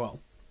coming up as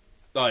well.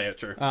 Oh, yeah,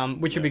 true.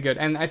 Which would be good.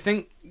 And I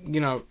think,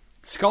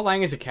 Scott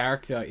Lang as a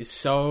character is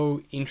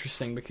so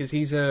interesting because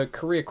he's a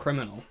career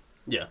criminal.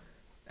 Yeah.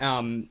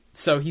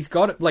 So he's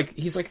got like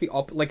he's like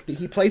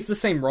he plays the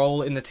same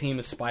role in the team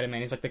as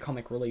Spider-Man. He's like the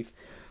comic relief,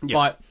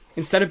 but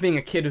instead of being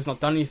a kid who's not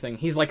done anything,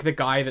 he's like the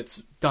guy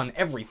that's done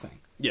everything.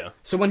 Yeah.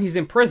 So when he's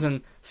in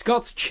prison,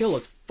 Scott's chill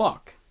as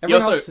fuck.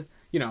 Everyone else,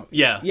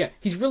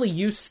 he's really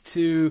used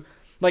to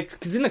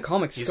because in the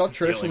comics, Scott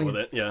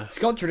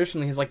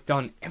traditionally has like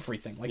done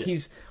everything. Like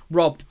he's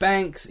robbed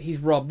banks, he's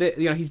robbed it.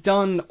 He's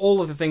done all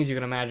of the things you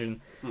can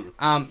imagine.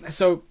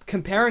 So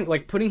comparing,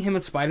 like putting him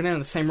and Spider-Man in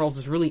the same roles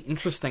is really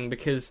interesting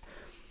because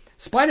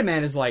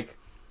Spider-Man is like,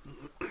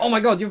 oh my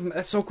god,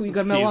 that's so cool, you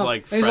got Mel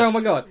like, and he's like, oh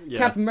my god,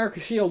 Captain America,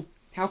 Shield,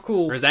 how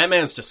cool. Whereas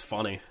Ant-Man's just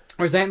funny.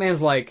 Whereas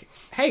Ant-Man's like,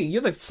 hey,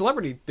 you're the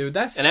celebrity dude.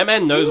 And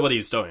Ant-Man knows what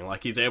he's doing.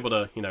 Like he's able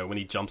to, when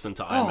he jumps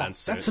into Iron Man's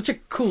suit. That's such a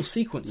cool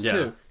sequence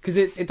too, because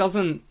it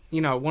doesn't.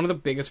 One of the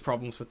biggest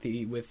problems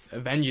with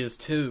Avengers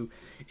 2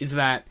 is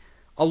that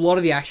a lot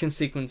of the action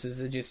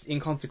sequences are just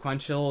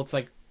inconsequential. It's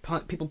like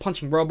people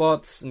punching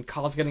robots and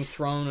cars getting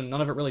thrown, and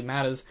none of it really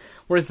matters.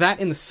 Whereas that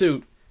in the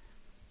suit,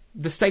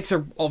 the stakes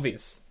are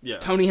obvious. Yeah.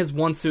 Tony has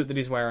one suit that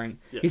he's wearing.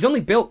 Yeah. He's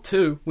only built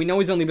two. We know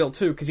he's only built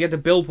two because he had to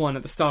build one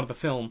at the start of the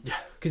film. Yeah.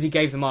 Because he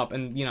gave them up,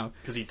 and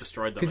because he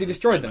destroyed them. Because he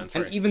destroyed them,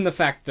 and even the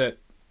fact that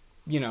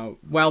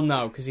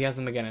because he has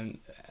them again in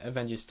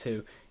Avengers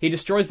 2. He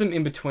destroys them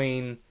in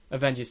between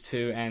Avengers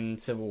 2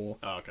 and Civil War.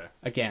 Oh, okay.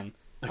 Again.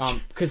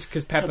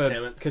 Because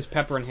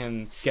Pepper and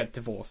him get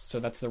divorced, so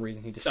that's the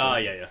reason he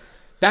destroys them.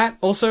 That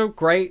also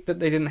great that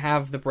they didn't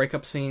have the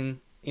breakup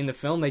scene in the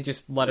film. They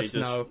just let us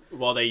know.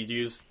 Well, they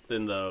used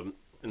in the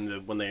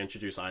when they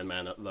introduced Iron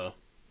Man at the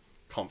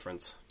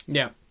conference.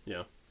 Yeah.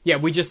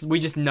 We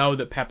just know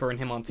that Pepper and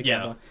him aren't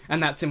together,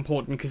 and that's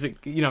important because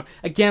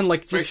again,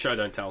 like just show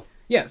don't tell.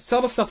 Yeah,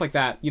 subtle stuff like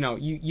that.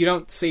 You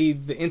don't see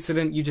the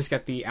incident, you just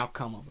get the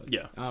outcome of it.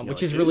 Yeah,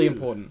 which is really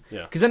important.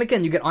 Yeah, because then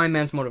again, you get Iron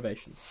Man's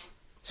motivations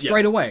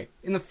straight away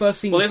in the first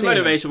scene. Well, his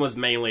motivation was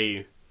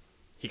mainly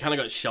he kind of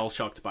got shell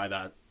shocked by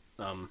that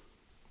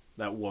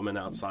woman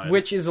outside,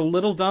 which is a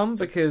little dumb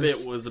because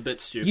it was a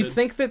bit stupid. You'd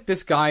think that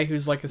this guy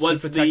who's like a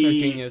super techno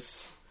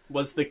genius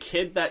was the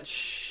kid that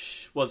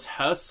was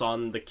her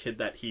son, the kid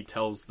that he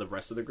tells the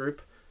rest of the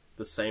group.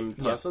 The same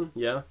person?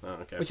 Yeah? Oh,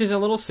 okay. Which is a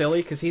little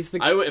silly, because he's the...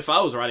 if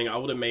I was writing, I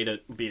would have made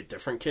it be a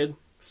different kid,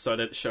 so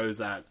that it shows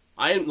that...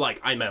 Iron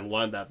Man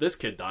learned that this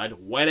kid died,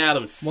 went out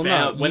and looked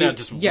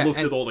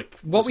at all the...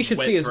 What we should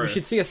see is, we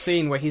should see a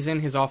scene where he's in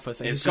his office,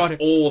 and he's got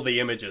all the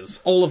images.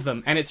 All of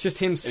them, and it's just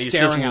him staring at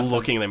them. He's just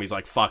looking at them, he's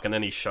like, fuck, and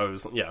then he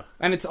shows... Yeah.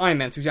 And it's Iron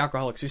Man, so he's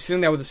alcoholic, so he's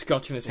sitting there with a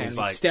scotch in his hand,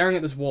 he's staring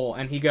at this wall,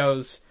 and he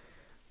goes,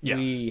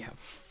 we have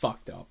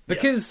fucked up.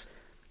 Because...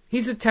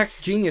 He's a tech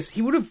genius.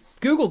 He would have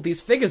Googled these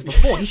figures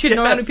before. He should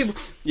know how many people...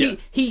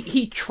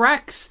 He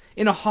tracks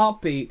in a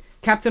heartbeat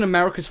Captain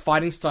America's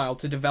fighting style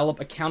to develop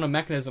a counter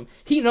mechanism.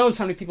 He knows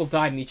how many people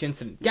died in each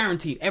incident.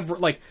 Guaranteed.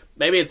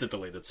 Maybe it's a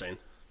deleted scene.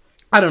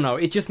 I don't know.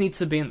 It just needs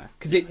to be in there.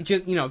 Because it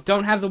just,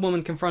 don't have the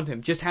woman confront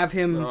him. Just have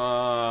him...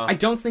 I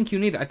don't think you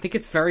need it. I think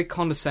it's very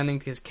condescending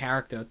to his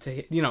character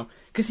to,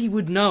 because he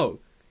would know.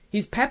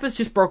 Pepper's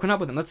just broken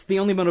up with him. That's the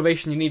only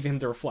motivation you need for him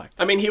to reflect.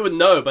 I mean, he would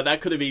know, but that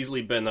could have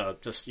easily been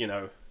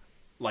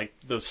like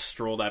the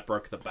straw that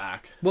broke the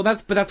back. Well,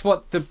 that's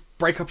what the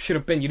breakup should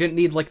have been. You didn't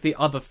need the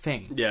other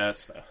thing. Yeah,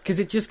 that's fair. Because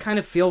it just kind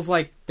of feels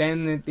like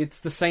then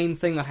it's the same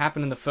thing that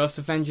happened in the first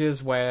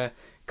Avengers where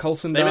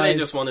Coulson dies. Maybe they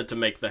just wanted to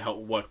make the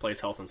workplace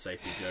health and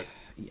safety joke.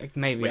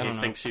 Maybe, where I don't he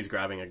know. thinks she's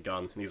grabbing a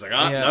gun, and he's like,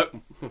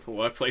 nope,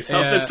 workplace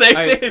health and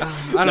safety.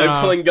 I don't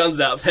know. Pulling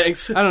guns out,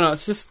 thanks. I don't know.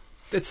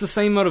 It's the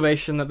same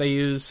motivation that they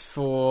use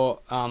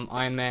for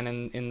Iron Man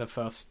in the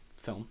first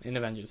film in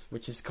Avengers,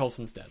 which is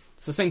Coulson's dead.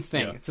 It's the same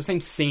thing. Yeah. It's the same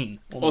scene.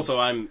 Almost.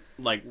 Also, I'm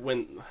like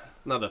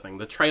another thing.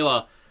 The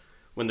trailer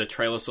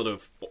sort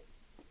of,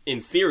 in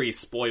theory,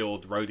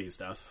 spoiled Rhodey's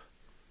death.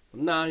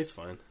 Nah, he's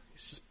fine.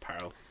 He's just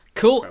parallel.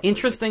 Cool.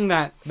 Interesting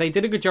that they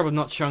did a good job of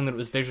not showing that it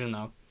was Vision,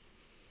 though.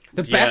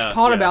 The best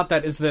part about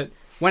that is that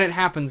when it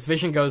happens,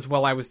 Vision goes,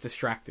 "Well, I was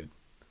distracted."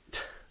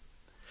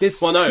 This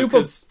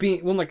because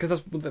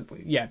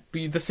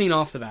the scene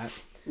after that,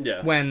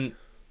 when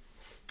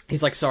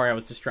he's like, "Sorry, I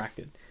was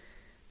distracted."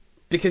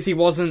 Because he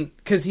wasn't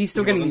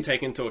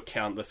taking into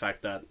account the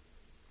fact that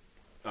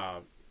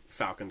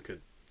Falcon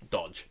could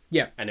dodge,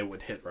 and it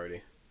would hit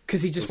Rhodey.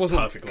 Because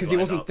he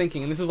wasn't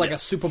thinking, and this is like a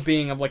super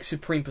being of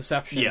supreme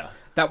perception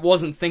that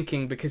wasn't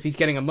thinking because he's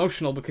getting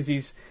emotional because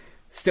he's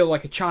still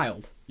like a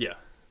child. Yeah,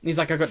 and he's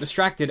like, I got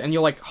distracted, and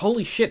you're like,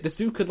 holy shit, this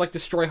dude could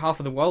destroy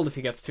half of the world if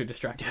he gets too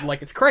distracted. Yeah.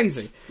 It's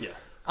crazy. Yeah.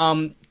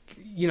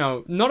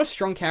 Not a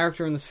strong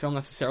character in this film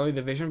necessarily,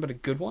 the Vision, but a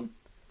good one.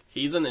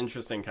 He's an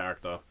interesting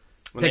character.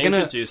 When they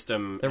introduced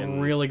him... They're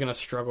really going to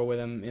struggle with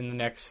him in the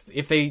next...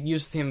 If they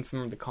used him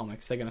from the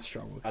comics, they're going to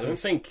struggle. I don't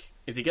think...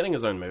 Is he getting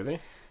his own movie?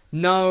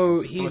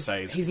 No,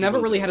 he's never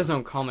really had his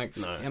own comics.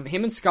 No.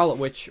 Him and Scarlet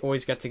Witch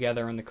always get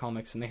together in the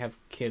comics, and they have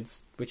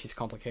kids, which is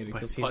complicated,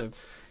 because he's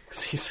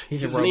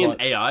a robot. He an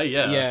AI?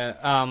 Yeah.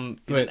 Yeah.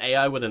 He's an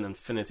AI with an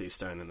Infinity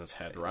Stone in his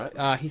head,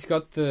 right? He's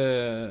got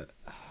the...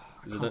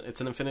 It's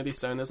an Infinity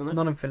Stone, isn't it?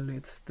 Not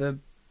Infinity,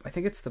 I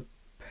think it's the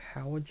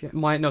Power Gem.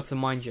 No, it's the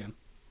Mind Gem.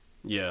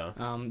 Yeah.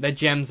 They're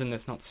gems in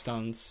this, not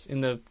stones.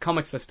 In the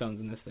comics, they're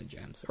stones. In this, they're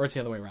gems. Or it's the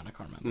other way around, I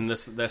can't remember. In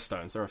this, they're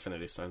stones. They're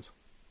Infinity Stones.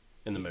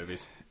 In the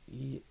movies.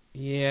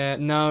 Yeah,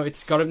 no,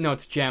 it's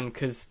gem,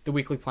 because the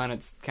Weekly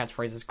Planet's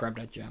catchphrase is grab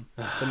that gem.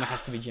 So it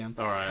has to be gem.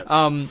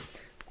 Alright.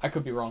 I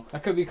could be wrong.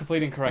 That could be a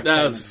complete incorrect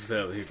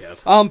who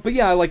cares? But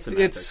yeah, like,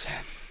 Semantics.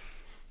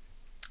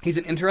 he's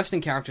an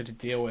interesting character to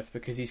deal with,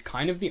 because he's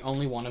kind of the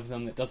only one of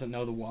them that doesn't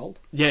know the world.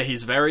 Yeah,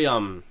 he's very,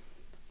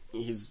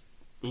 he's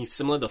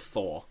similar to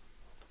Thor.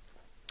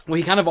 Well,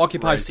 he kind of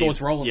occupies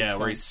Thor's role in this where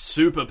film. he's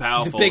super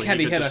powerful. He's a big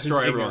heavy he could hitter who's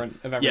destroy everyone. ignorant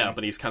of everything. Yeah,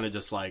 but he's kind of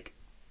just like...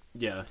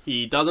 Yeah,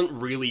 he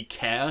doesn't really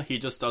care. He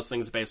just does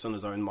things based on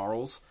his own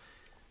morals.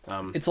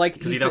 It's like...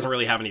 Because he doesn't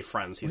really have any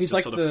friends. He's just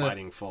like sort of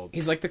fighting for...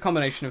 He's like the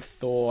combination of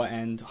Thor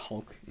and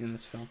Hulk in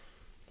this film.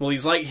 Well,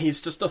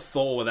 he's just a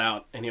Thor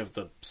without any of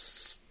the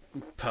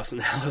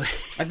personality.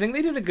 I think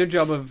they did a good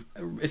job of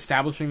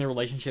establishing the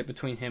relationship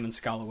between him and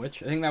Scarlet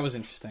Witch. I think that was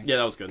interesting. Yeah,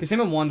 that was good. Because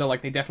him and Wanda,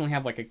 like, they definitely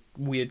have, like, a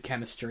weird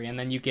chemistry, and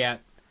then you get...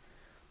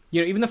 You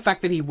know, even the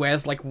fact that he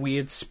wears, like,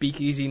 weird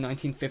speakeasy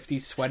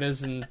 1950s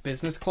sweaters and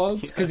business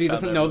clothes, because he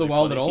doesn't know the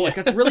world funny. at all. Like,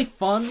 that's really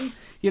fun,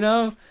 you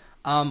know?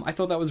 I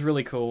thought that was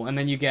really cool. And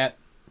then you get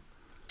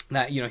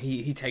that, you know,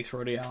 he takes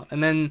Rhodey out.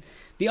 And then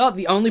the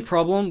only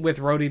problem with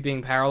Rhodey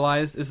being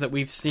paralyzed is that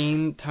we've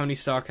seen Tony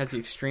Stark has the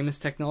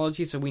extremist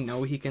technology, so we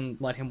know he can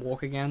let him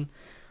walk again.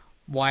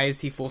 Why is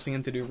he forcing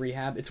him to do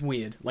rehab? It's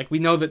weird. Like, we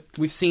know that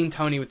we've seen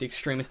Tony with the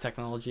extremist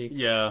technology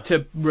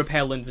to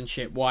repair limbs and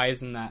shit. Why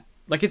isn't that?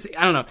 Like, it's...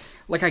 I don't know.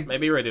 Like,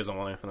 maybe Ray doesn't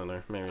want to. I don't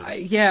know.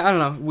 Maybe I don't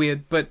know.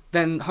 Weird. But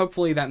then,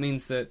 hopefully, that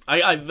means that...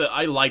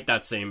 I like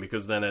that scene,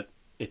 because then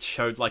it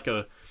showed, like,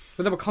 a...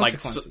 But there were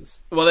consequences.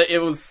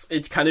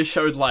 It kind of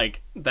showed,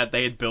 like, that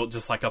they had built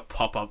just, like, a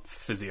pop-up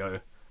physio.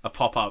 A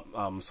pop-up,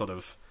 sort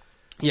of...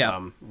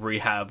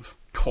 rehab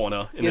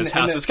corner in his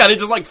house. It's kind of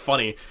just, like,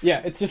 funny.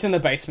 Yeah, it's just in the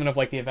basement of,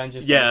 like, the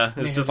Avengers. Yeah,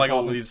 it's just, like,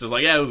 he's just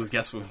like, yeah,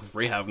 guess it's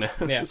rehab now.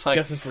 Yeah, it's like,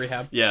 guess it's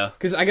rehab. Yeah.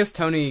 Because I guess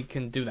Tony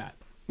can do that.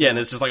 Yeah, and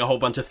there's just, like, a whole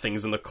bunch of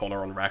things in the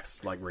corner on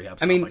racks, like, rehab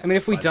stuff. I mean,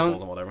 if we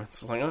don't... Or whatever.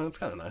 It's just like, oh, it's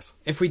kind of nice.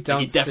 If we don't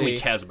he definitely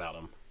cares about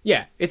him.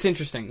 Yeah, it's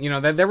interesting. You know,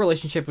 their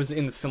relationship was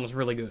in this film was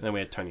really good. And then we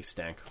had Tony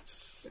Stank.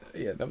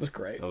 Yeah, that was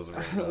great. That was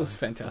really that was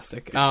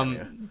fantastic.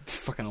 Cameo.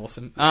 Fucking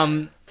awesome.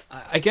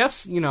 I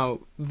guess, you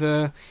know,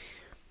 the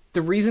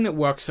reason it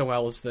works so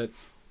well is that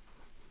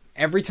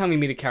every time we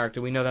meet a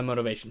character, we know their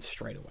motivation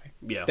straight away.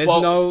 Yeah. There's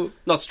no...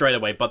 Not straight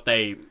away, but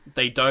they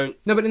don't...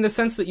 No, but in the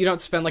sense that you don't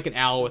spend like an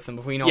hour with them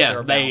before you know what they're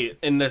about. Yeah,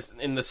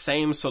 in the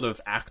same sort of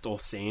act or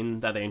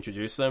scene that they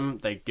introduce them,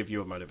 they give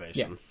you a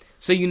motivation. Yeah.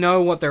 So you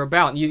know what they're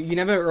about. You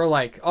never are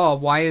like, oh,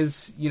 why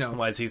is, you know...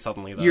 Why is he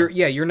suddenly there?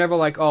 You're never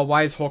like, oh,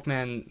 why is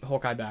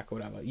Hawkeye back or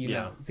whatever. You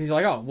know. Because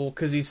you're like, oh, well,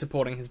 because he's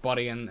supporting his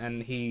buddy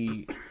and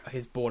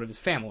he's bored of his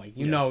family.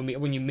 You know,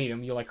 when you meet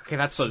him, you're like, okay,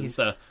 that's...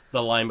 So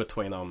the line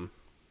between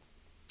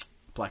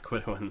Black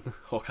Widow and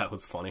Hawkeye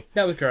was funny.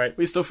 That was great.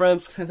 We still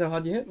friends? Depends how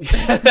hard you hit.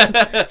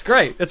 It's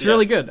great. It's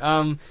really good.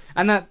 And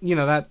that, you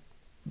know,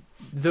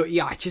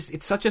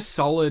 it's such a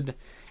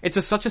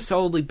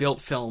solidly built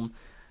film,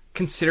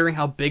 considering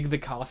how big the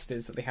cast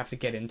is that they have to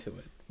get into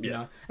it. You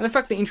know? And the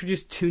fact they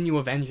introduced 2 new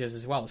Avengers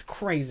as well is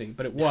crazy,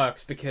 but it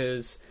works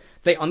because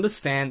they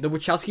understand, the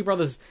Wachowski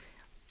brothers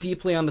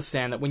deeply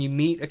understand that when you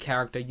meet a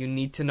character, you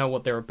need to know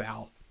what they're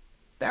about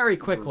very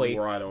quickly,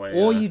 right away,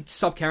 or you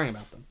stop caring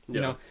about them. You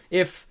know,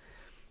 if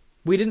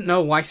we didn't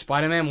know why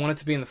Spider-Man wanted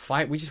to be in the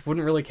fight, we just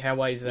wouldn't really care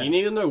why he's there. You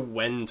need to know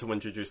when to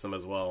introduce them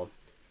as well.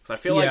 Because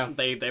I feel like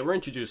they were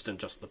introduced in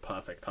just the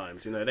perfect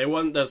times. You know, they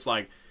weren't just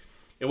like...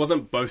 It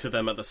wasn't both of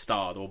them at the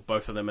start, or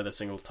both of them at a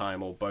single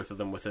time, or both of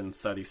them within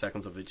 30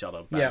 seconds of each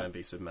other, Batman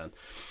v Superman.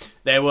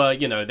 They were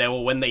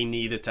when they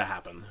needed to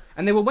happen.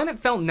 And they were when it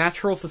felt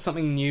natural for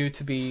something new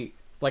to be,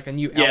 like, a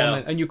new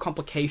element, a new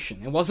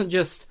complication. It wasn't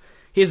just...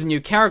 Here's a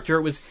new character.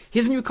 It was,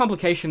 here's a new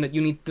complication that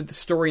the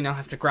story now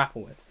has to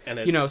grapple with. And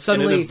it, you know,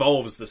 suddenly and it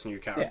involves this new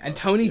character. Yeah, and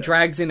Tony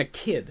drags in a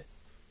kid.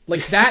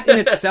 Like, that in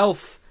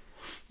itself,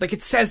 like,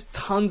 it says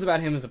tons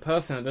about him as a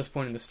person at this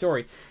point in the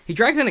story. He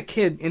drags in a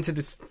kid into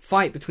this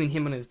fight between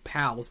him and his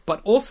pals,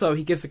 but also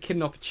he gives the kid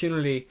an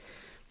opportunity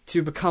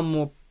to become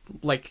more,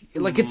 like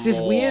it's this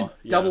weird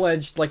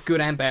double-edged, like,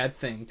 good and bad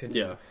thing to do.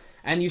 Yeah.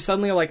 And you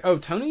suddenly are like, oh,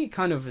 Tony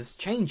kind of is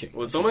changing.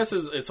 Well, it's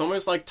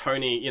almost like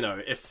Tony, you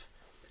know, if...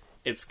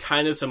 It's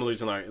kind of similar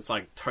to, like, it's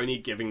like Tony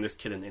giving this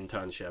kid an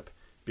internship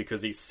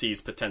because he sees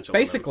potential.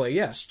 Basically,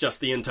 yeah. It's just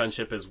the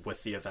internship is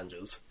with the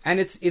Avengers. And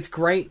it's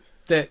great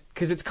that,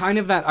 because it's kind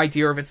of that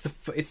idea of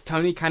it's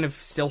Tony kind of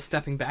still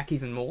stepping back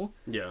even more.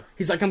 Yeah.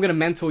 He's like, I'm going to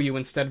mentor you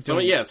instead of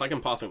doing... Yeah, it's like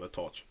him passing the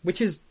torch. Which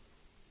is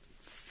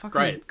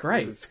fucking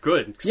great. It's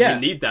good, because we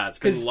need that. It's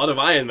been a lot of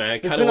Iron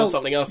Man. Kind of want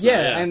something else now.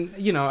 Yeah, and,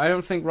 you know, I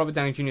don't think Robert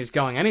Downey Jr. is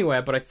going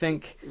anywhere, but I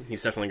think...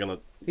 He's definitely going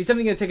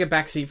to take a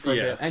backseat for a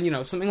bit. And, you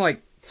know, something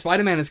like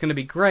Spider-Man is going to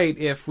be great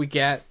if we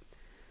get...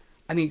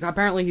 I mean,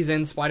 apparently he's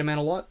in Spider-Man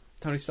a lot,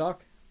 Tony Stark.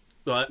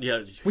 Well,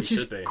 yeah, which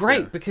is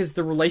great, because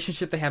the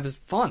relationship they have is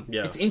fun.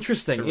 Yeah. It's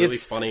interesting. It's a really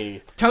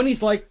funny...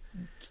 Tony's like...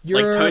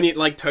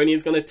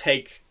 Tony's going to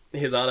take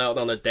his aunt out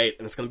on a date,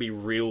 and it's gonna be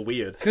real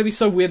weird. It's gonna be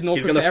so weird and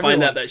awkward. He's gonna for find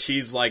everyone. out that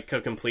she's like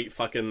a complete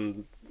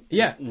fucking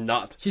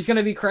nut. She's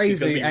gonna be crazy, She's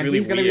gonna be and really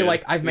he's gonna be weird.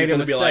 like, "I've made He's a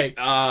gonna be mistake."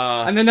 like,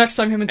 and the next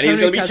time him and he's Tony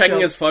gonna be catch checking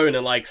up, his phone,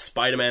 and like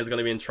Spider-Man's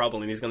gonna be in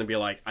trouble, and he's gonna be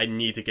like, "I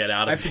need to get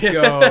out I of have to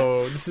here."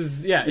 go. This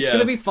is it's Yeah.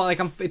 gonna be fun. Like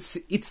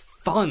it's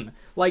fun.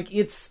 Like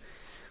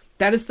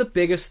that is the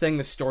biggest thing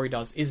the story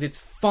does. Is it's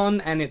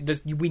fun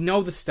and we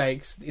know the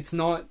stakes. It's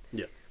not.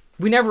 Yeah.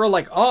 We never are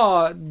like,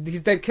 oh,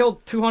 they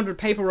killed 200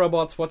 paper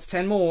robots. What's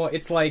 10 more?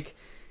 It's like,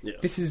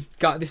 this is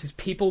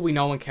people we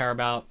know and care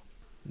about.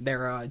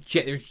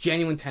 There's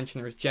genuine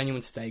tension. There's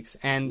genuine stakes,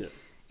 and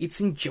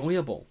it's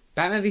enjoyable.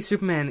 Batman v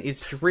Superman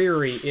is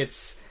dreary.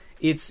 It's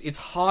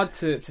hard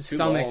to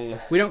stomach. long.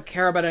 We don't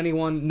care about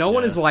anyone. No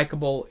one is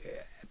likable.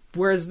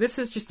 Whereas this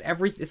is just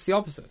it's the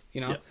opposite,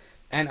 you know. Yeah.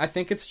 And I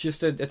think it's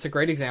just it's a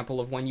great example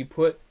of when you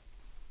put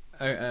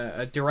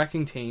a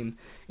directing team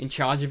in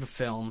charge of a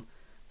film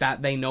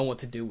that they know what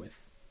to do with.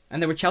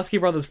 And the Wachowski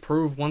brothers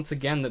prove once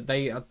again that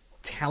they are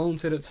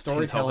talented at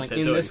storytelling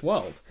in this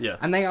world. Yeah.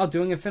 And they are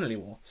doing Infinity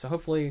War. So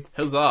hopefully,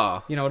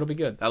 huzzah! It'll be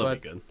good. That'll be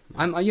good.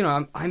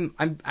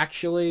 I'm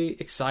actually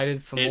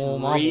excited for more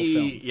Marvel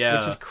films, which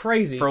is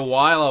crazy. For a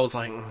while, I was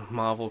like,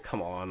 Marvel,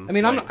 come on. I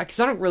mean, because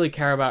I don't really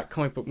care about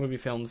comic book movie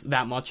films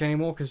that much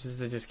anymore because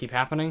they just keep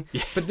happening.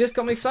 Yeah. But this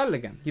got me excited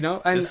again,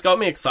 And this got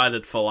me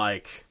excited for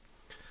like,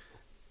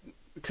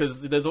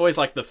 because there's always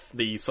like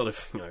the sort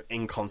of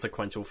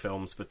inconsequential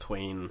films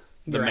between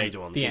the major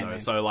ones,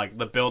 So like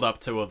the build up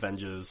to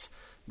Avengers,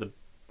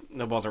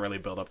 there wasn't really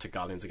build up to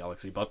Guardians of the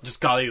Galaxy, but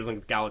just Guardians of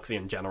the Galaxy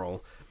in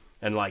general.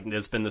 And like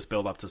there's been this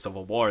build up to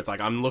Civil War. It's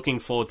like I'm looking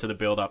forward to the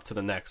build up to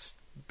the next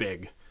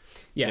big,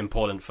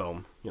 important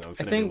film.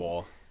 Infinity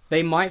War.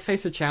 They might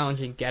face a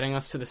challenge in getting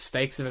us to the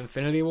stakes of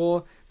Infinity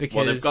War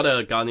because they've got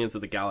a Guardians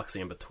of the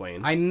Galaxy in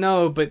between. I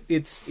know, but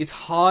it's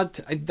hard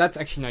to... That's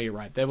actually, no, you're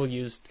right. They will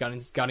use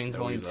Guardians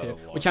Volume 2,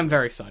 which I'm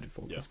very excited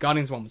for, because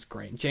Guardians 1 was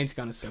great, and James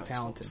Gunn is so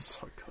talented.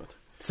 So good.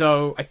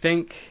 So I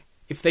think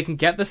if they can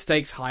get the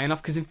stakes high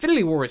enough, because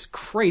Infinity War is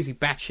crazy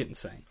batshit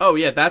insane. Oh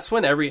yeah, that's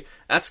when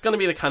that's going to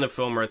be the kind of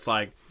film where it's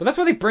like... Well, that's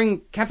why they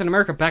bring Captain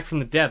America back from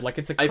the dead. Like,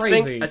 it's a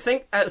crazy... I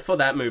think for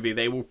that movie,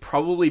 they will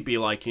probably be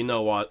like, you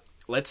know what?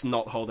 Let's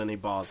not hold any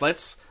bars.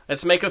 Let's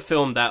make a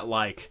film that,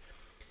 like,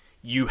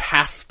 you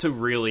have to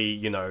really,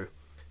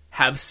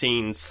 have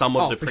seen some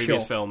of the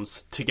previous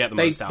films to get the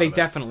most out of it. They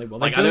definitely will.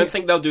 Like, I don't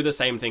think they'll do the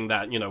same thing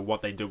that,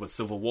 what they did with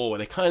Civil War, where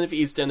they kind of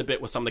eased in a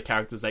bit with some of the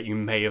characters that you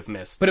may have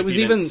missed. But it was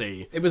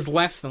it was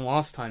less than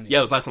last time. Yeah,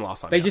 it was less than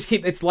last time. They just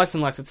keep, it's less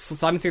and less. It's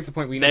starting to get to the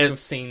point where you need to have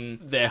seen...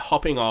 They're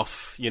hopping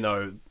off,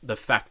 the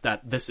fact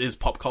that this is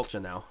pop culture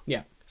now.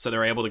 Yeah. So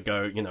they're able to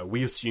go,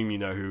 we assume you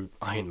know who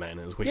Iron Man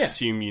is. We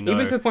assume you know...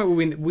 Even to the point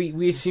where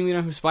we assume you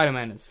know who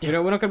Spider-Man is. Yeah.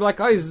 We're not going to be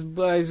like, oh, he's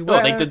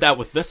well, they did that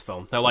with this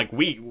film. They're like,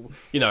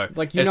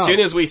 as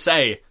soon as we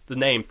say the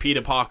name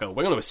Peter Parker,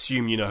 we're going to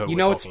assume you know who we're talking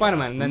about. You know it's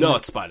Spider-Man. You know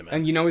it's Spider-Man.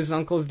 And you know his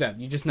uncle is dead.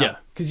 You just know.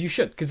 Because you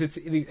should. Because it's,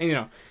 And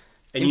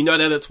you know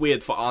that it's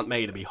weird for Aunt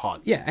May to be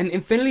hot. Yeah, and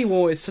Infinity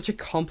War is such a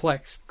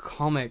complex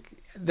comic.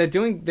 They're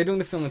doing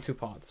the film in 2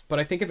 parts. But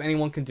I think if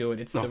anyone can do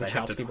it, it's the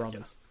Wachowski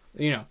brothers.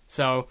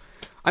 So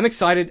I'm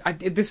excited.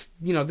 This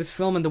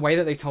film and the way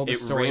that they told the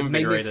story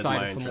made me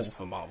excited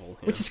for Marvel,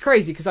 which is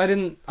crazy because I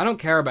don't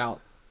care about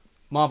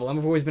Marvel.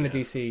 I've always been a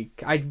DC.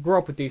 I grew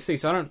up with DC,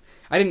 so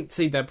I didn't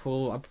see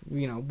Deadpool.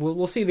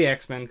 We'll see the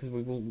X-Men because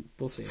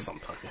we'll see it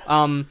sometime.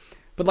 Yeah.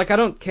 But like I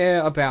don't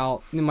care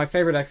about my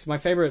favorite X-Men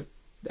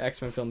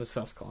film is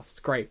First Class.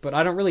 It's great, but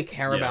I don't really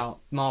care about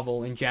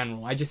Marvel in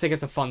general. I just think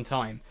it's a fun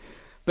just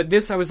But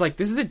this, I was like,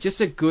 this is just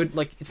a good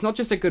it's not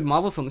just a good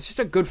Marvel film. It's just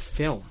a good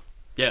film.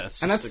 Yeah,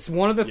 and that's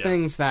one of the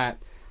things that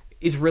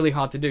is really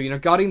hard to do.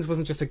 Guardians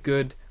wasn't just a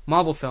good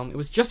Marvel film; it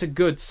was just a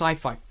good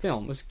sci-fi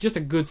film. It was just a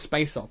good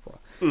space opera.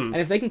 And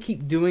if they can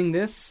keep doing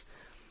this,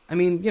 I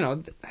mean,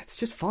 it's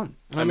just fun.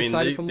 I'm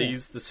excited for more.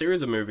 The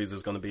series of movies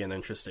is going to be an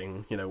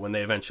interesting, when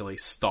they eventually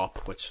stop.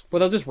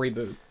 They'll just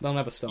reboot. They'll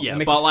never stop.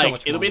 Yeah, but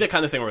like it'll be the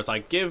kind of thing where it's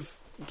like,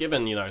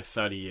 given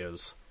 30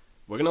 years.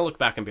 We're going to look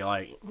back and be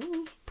like,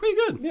 pretty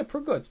good. Yeah,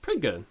 pretty good. It's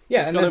pretty good.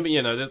 Yeah, it's going to be,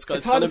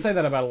 it's hard to say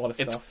that about a lot of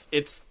stuff.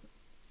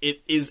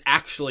 It is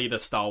actually the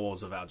Star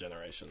Wars of our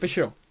generation. For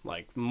sure.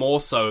 Like, more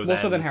so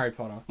than Harry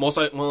Potter.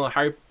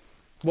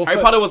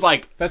 Harry Potter was,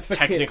 like, that's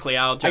technically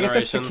our generation. I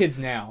guess that's for kids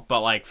now. But,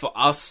 like, for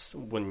us,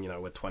 when,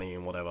 we're 20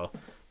 and whatever,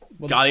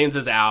 Guardians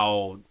is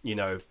our,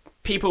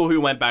 people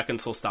who went back and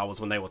saw Star Wars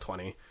when they were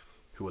 20,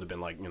 who would have been,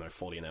 like,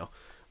 40 now.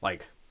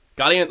 Like,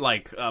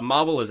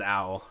 Marvel is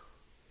our...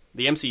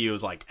 The MCU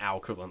is, like, our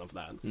equivalent of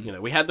that. Mm-hmm.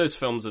 We had those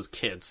films as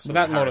kids. But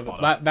that and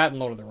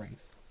Lord of the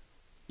Rings.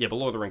 Yeah, but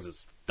Lord of the Rings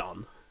is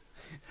done.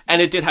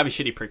 And it did have a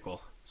shitty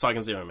prequel, so I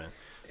can zero man.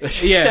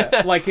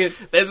 Yeah, like it.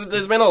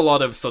 There's been a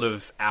lot of sort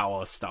of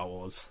our Star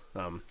Wars,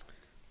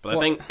 but I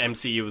think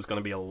MCU is going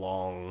to be a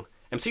long.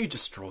 MCU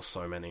just draws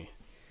so many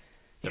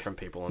different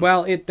people.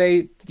 Well,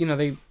 they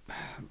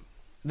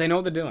know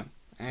what they're doing,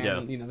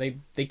 and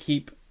they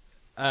keep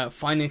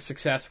finding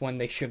success when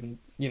they shouldn't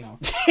you know,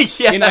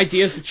 yeah. in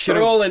ideas that For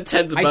shouldn't, all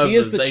intents and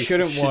purposes, they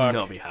shouldn't should work,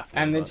 not be happy.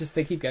 and with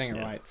they keep getting it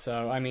right.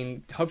 So I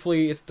mean,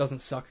 hopefully it doesn't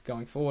suck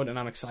going forward, and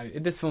I'm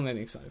excited. This film made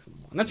me excited for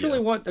more, and that's really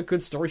what a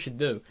good story should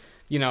do.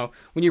 You know,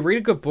 when you read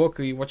a good book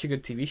or you watch a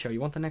good TV show,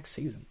 you want the next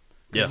season.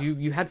 Because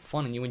you had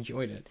fun and you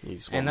enjoyed it.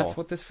 And that's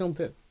what this film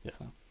did. Yeah.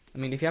 So, I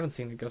mean, if you haven't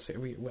seen it, go see it.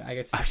 I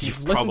guess if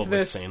you've listened to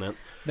this, seen it.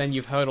 Then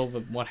you've heard all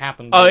what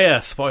happened. Oh, yeah,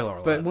 spoiler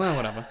alert. But, well,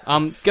 whatever.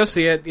 Go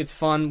see it. It's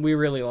fun. We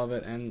really love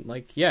it. And,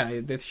 like, yeah,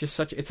 it's just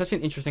such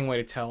an interesting way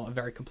to tell a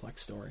very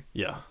complex story.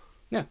 Yeah.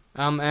 Yeah.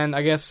 And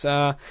I guess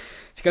if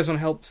you guys want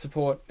to help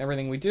support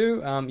everything we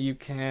do, you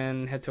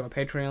can head to our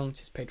Patreon,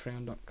 which is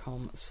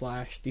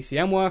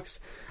patreon.com/DCMworks.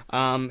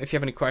 If you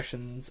have any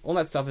questions, all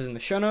that stuff is in the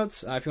show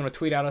notes. If you want to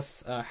tweet at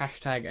us,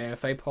 hashtag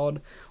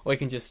AFApod, or you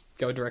can just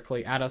go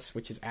directly at us,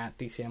 which is at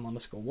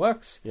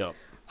DCM_works. Yep.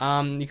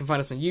 You can find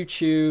us on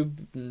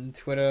YouTube,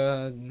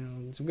 Twitter,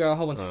 we've got a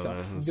whole bunch of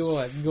stuff. Do all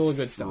the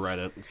good stuff.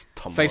 Reddit,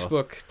 Tumblr.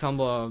 Facebook,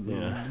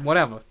 Tumblr,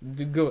 whatever.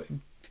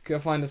 Go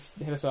find us,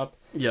 hit us up.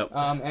 Yep.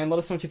 And let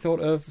us know what you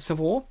thought of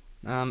Civil War.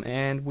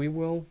 And we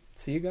will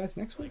see you guys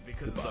next week.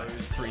 Because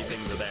those three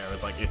things are there,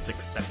 it's like, it's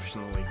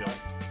exceptionally good.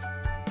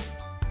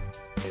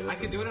 I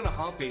could do it in a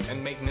heartbeat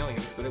and make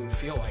millions, but it would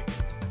feel like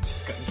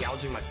just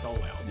gouging my soul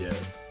out. Yeah,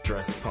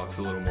 Jurassic Park's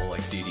a little more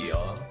like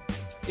DDR.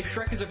 If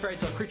Shrek is a fairy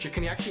tale creature,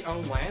 can he actually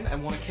own land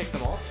and want to kick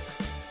them off?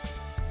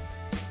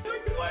 Where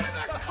did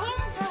that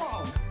come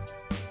from?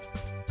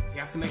 You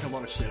have to make a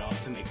lot of shit up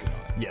to make it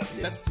up. Yeah.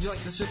 That's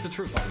just the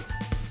truth of it.